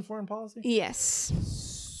Zealand foreign policy? Yes.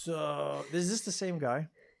 So is this the same guy?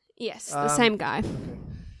 Yes, the same guy. Okay.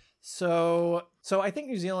 So I think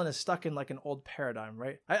New Zealand is stuck in like an old paradigm,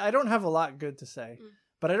 right? I don't have a lot good to say.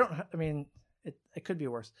 But it could be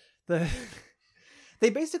worse. They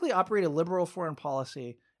basically operate a liberal foreign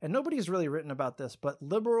policy, and nobody's really written about this, but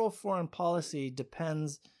liberal foreign policy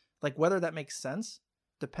depends, like whether that makes sense,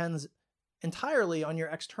 depends entirely on your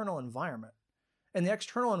external environment. And the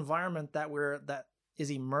external environment that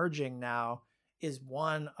is emerging now is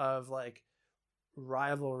one of like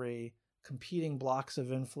rivalry, competing blocks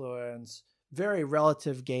of influence, very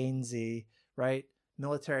relative gainsy, right?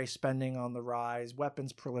 Military spending on the rise,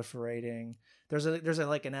 weapons proliferating. There's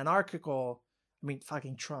like an anarchical,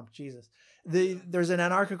 fucking Trump, Jesus. There's an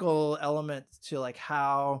anarchical element to like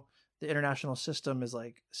how the international system is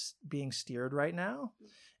like being steered right now.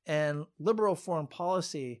 And liberal foreign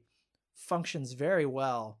policy functions very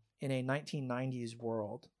well in a 1990s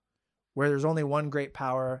world where there's only one great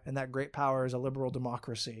power, and that great power is a liberal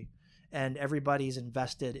democracy. And everybody's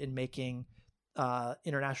invested in making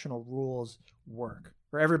international rules work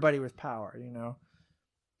for everybody with power,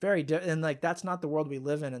 and like that's not the world we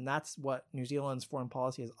live in, and that's what New Zealand's foreign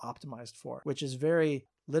policy is optimized for, which is very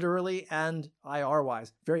literally and IR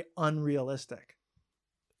wise very unrealistic.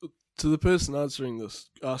 To the person asking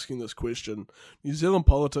this question, New Zealand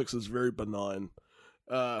politics is very benign.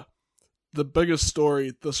 The biggest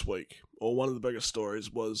story this week, or one of the biggest stories,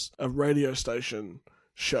 was a radio station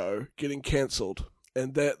show getting cancelled.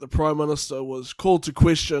 And that the Prime Minister was called to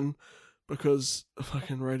question because a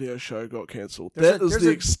fucking radio show got cancelled. That is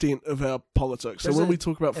the extent of our politics. So when we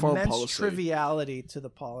talk about foreign policy, triviality to the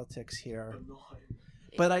politics here.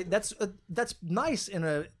 But that's nice in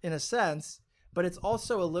a sense, but it's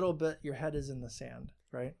also a little bit your head is in the sand,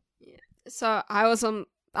 right? Yeah. So I was on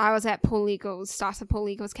I was at Paul Eagles'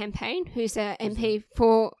 campaign, who's a MP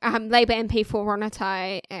for Labour MP for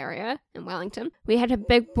Ronatai area in Wellington. We had a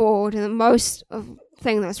big board, and the most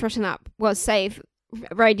thing that's written up was Save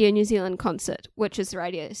Radio New Zealand Concert, which is the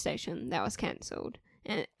radio station that was cancelled,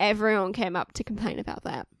 and everyone came up to complain about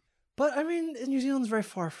that. But I mean, New Zealand's very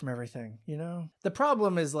far from everything, you know? The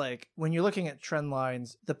problem is, like, when you're looking at trend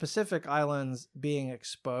lines, the Pacific Islands being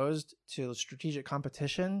exposed to strategic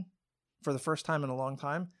competition for the first time in a long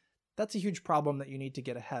time, that's a huge problem that you need to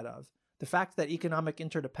get ahead of. The fact that economic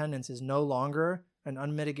interdependence is no longer an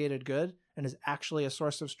unmitigated good and is actually a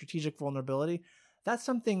source of strategic vulnerability, that's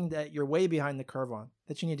something that you're way behind the curve on,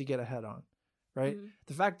 that you need to get ahead on, right? Mm-hmm.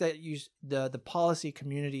 The fact that the policy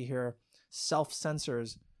community here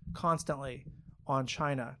self-censors constantly on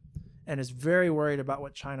China and is very worried about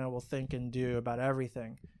what China will think and do about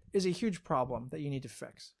everything is a huge problem that you need to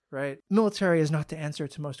fix, right? Military is not the answer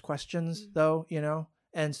to most questions, though, you know?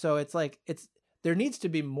 And so it's like, there needs to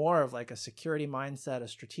be more of like a security mindset, a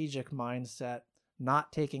strategic mindset,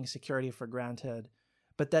 not taking security for granted.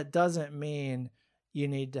 But that doesn't mean you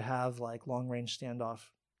need to have like long-range standoff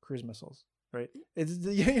cruise missiles, right?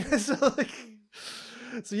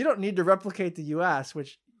 So you don't need to replicate the U.S.,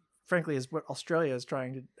 which frankly is what Australia is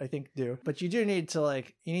trying to, I think, do. But you do need to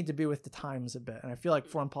you need to be with the times a bit. And I feel like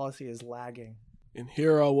foreign policy is lagging. And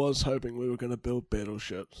here I was hoping we were going to build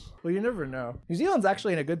battleships. Well, you never know. New Zealand's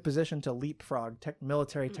actually in a good position to leapfrog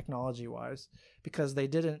military technology-wise, because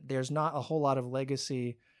there's not a whole lot of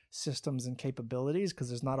legacy systems and capabilities, because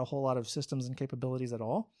there's not a whole lot of systems and capabilities at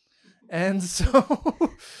all. And so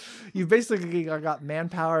you basically got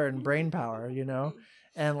manpower and brain power, you know?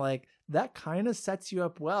 And like that kind of sets you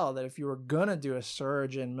up well that if you were going to do a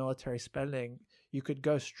surge in military spending, you could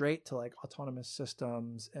go straight to like autonomous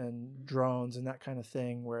systems and drones and that kind of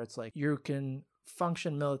thing, where it's like you can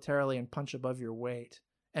function militarily and punch above your weight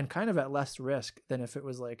and kind of at less risk than if it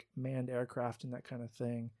was like manned aircraft and that kind of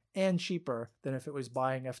thing, and cheaper than if it was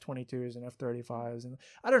buying F-22s and F-35s. And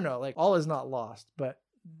I don't know, like all is not lost, but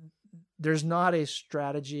there's not a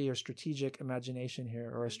strategy or strategic imagination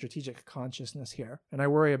here or a strategic consciousness here. And I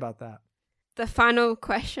worry about that. The final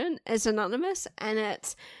question is anonymous, and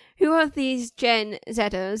it's, who are these Gen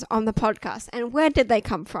Zers on the podcast and where did they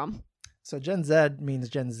come from? So Gen Z means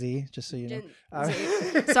Gen Z, just so you know.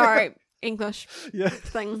 Sorry, English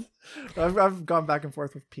thing. I've gone back and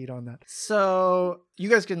forth with Pete on that. So you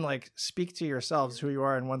guys can like speak to yourselves who you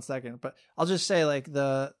are in 1 second, but I'll just say like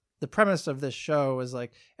the premise of this show is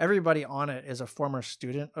like everybody on it is a former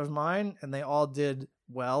student of mine, and they all did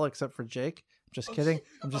well except for Jake. Just kidding.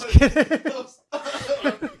 I'm just kidding.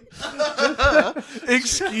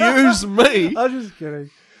 Excuse me. I'm just kidding.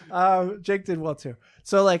 Jake did well too.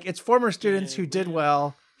 So like it's former students who did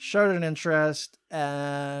well, showed an interest,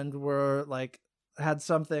 and were like had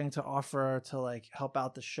something to offer to like help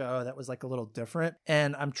out the show that was like a little different.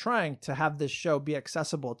 And I'm trying to have this show be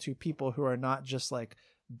accessible to people who are not just like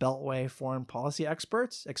Beltway foreign policy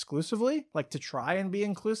experts exclusively, like to try and be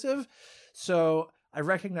inclusive. So I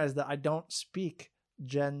recognize that I don't speak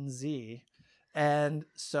Gen Z, and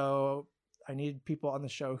so I need people on the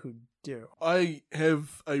show who do. I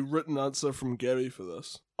have a written answer from Gary for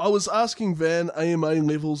this. I was asking Van AMA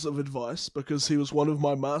levels of advice because he was one of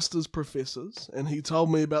my master's professors, and he told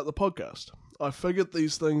me about the podcast. I figured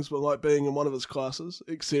these things were like being in one of his classes,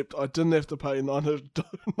 except I didn't have to pay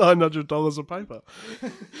 $900 a paper.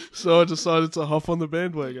 So I decided to hop on the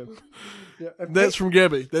bandwagon. Yeah, That's from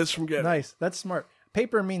Gabby. Nice. That's smart.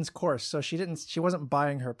 Paper means course, so she wasn't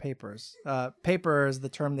buying her papers. Paper is the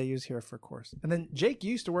term they use here for course. And then Jake,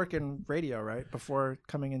 you used to work in radio, right? Before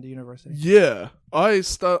coming into university. Yeah. I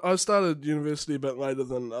started university a bit later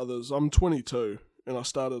than others. I'm 22. And I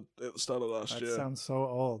started at the start of last year. That sounds so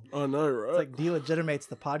old. I know, right? It's like delegitimates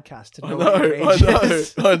the podcast to know what your age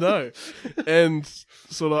is. I know. And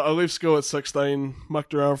sort of, I left school at 16,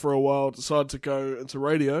 mucked around for a while, decided to go into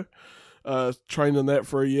radio, trained in that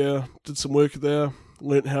for a year, did some work there,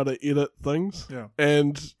 learnt how to edit things. Yeah.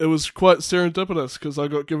 And it was quite serendipitous because I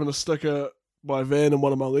got given a sticker by Van in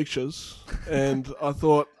one of my lectures, and I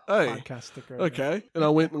thought, hey, podcast sticker, okay. And I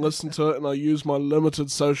went and listened to it, and I used my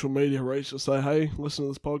limited social media reach to say, hey, listen to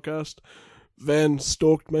this podcast. Van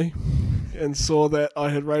stalked me and saw that I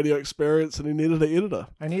had radio experience and he needed an editor.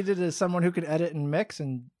 I needed someone who could edit and mix,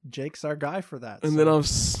 and Jake's our guy for that. And then I've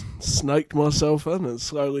snaked myself in and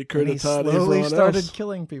slowly credited everyone else. Slowly started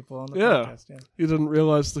killing people on the podcast. Yeah. You didn't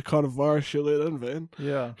realize the kind of virus you let in, Van.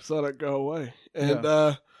 Yeah. Because I don't go away.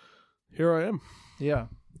 And here I am. Yeah.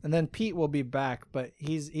 And then Pete will be back, but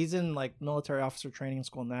he's in like military officer training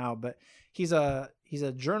school now, but he's a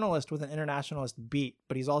journalist with an internationalist beat,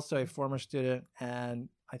 but he's also a former student, and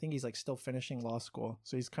I think he's like still finishing law school.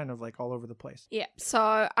 So he's kind of like all over the place. Yeah,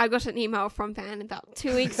 so I got an email from Van about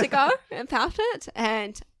 2 weeks ago about it,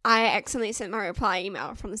 and I accidentally sent my reply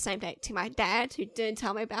email from the same date to my dad, who didn't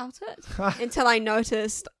tell me about it until I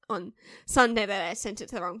noticed on Sunday that I sent it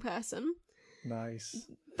to the wrong person. Nice.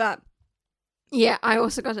 But yeah, I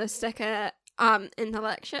also got a sticker in the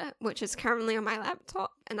lecture, which is currently on my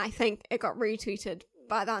laptop, and I think it got retweeted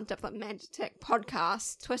by the Undiplomatic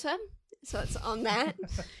podcast Twitter, so it's on that.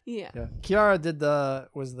 Yeah. Kiara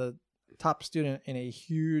was the top student in a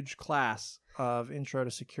huge class of Intro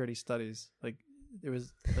to Security Studies. Like it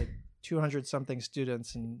was like 200 something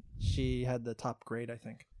students, and she had the top grade, I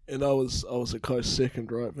think. And I was a close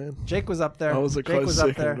second, right, man? Jake was up there. I was a Jake close was second,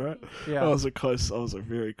 up there. right? Yeah. I was a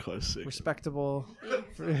very close second. Respectable.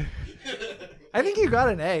 I think you got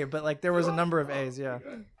an A, but like there was a number of A's, yeah.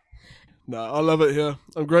 No, I love it here.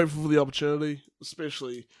 I'm grateful for the opportunity,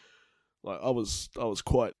 especially like I was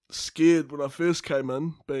quite scared when I first came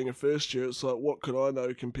in, being a first year. It's like, what could I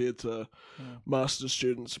know compared to master's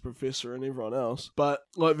students, a professor, and everyone else? But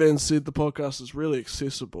like Van said, the podcast is really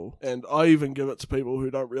accessible, and I even give it to people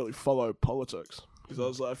who don't really follow politics. Because I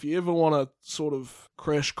was like, if you ever want a sort of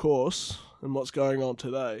crash course in what's going on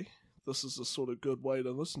today, this is a sort of good way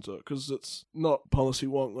to listen to it, because it's not policy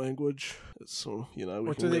wonk language. It's sort of, we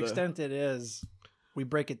or can to the extent it is, we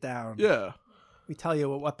break it down. Yeah. We tell you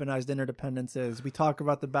what weaponized interdependence is. We talk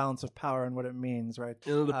about the balance of power and what it means, right?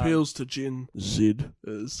 And it appeals to Gen Z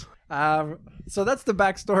is. So that's the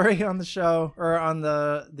backstory on the show, or on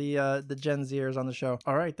the Gen Zers on the show.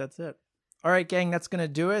 All right, that's it. All right, gang, that's going to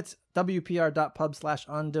do it.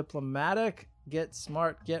 WPR.pub/undiplomatic. Get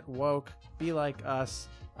smart, get woke, be like us.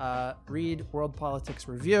 Read World Politics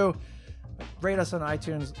Review. Rate us on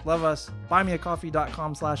iTunes. Love us.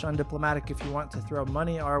 Buymeacoffee.com/undiplomatic if you want to throw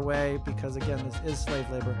money our way, because again, this is slave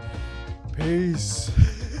labor. Peace.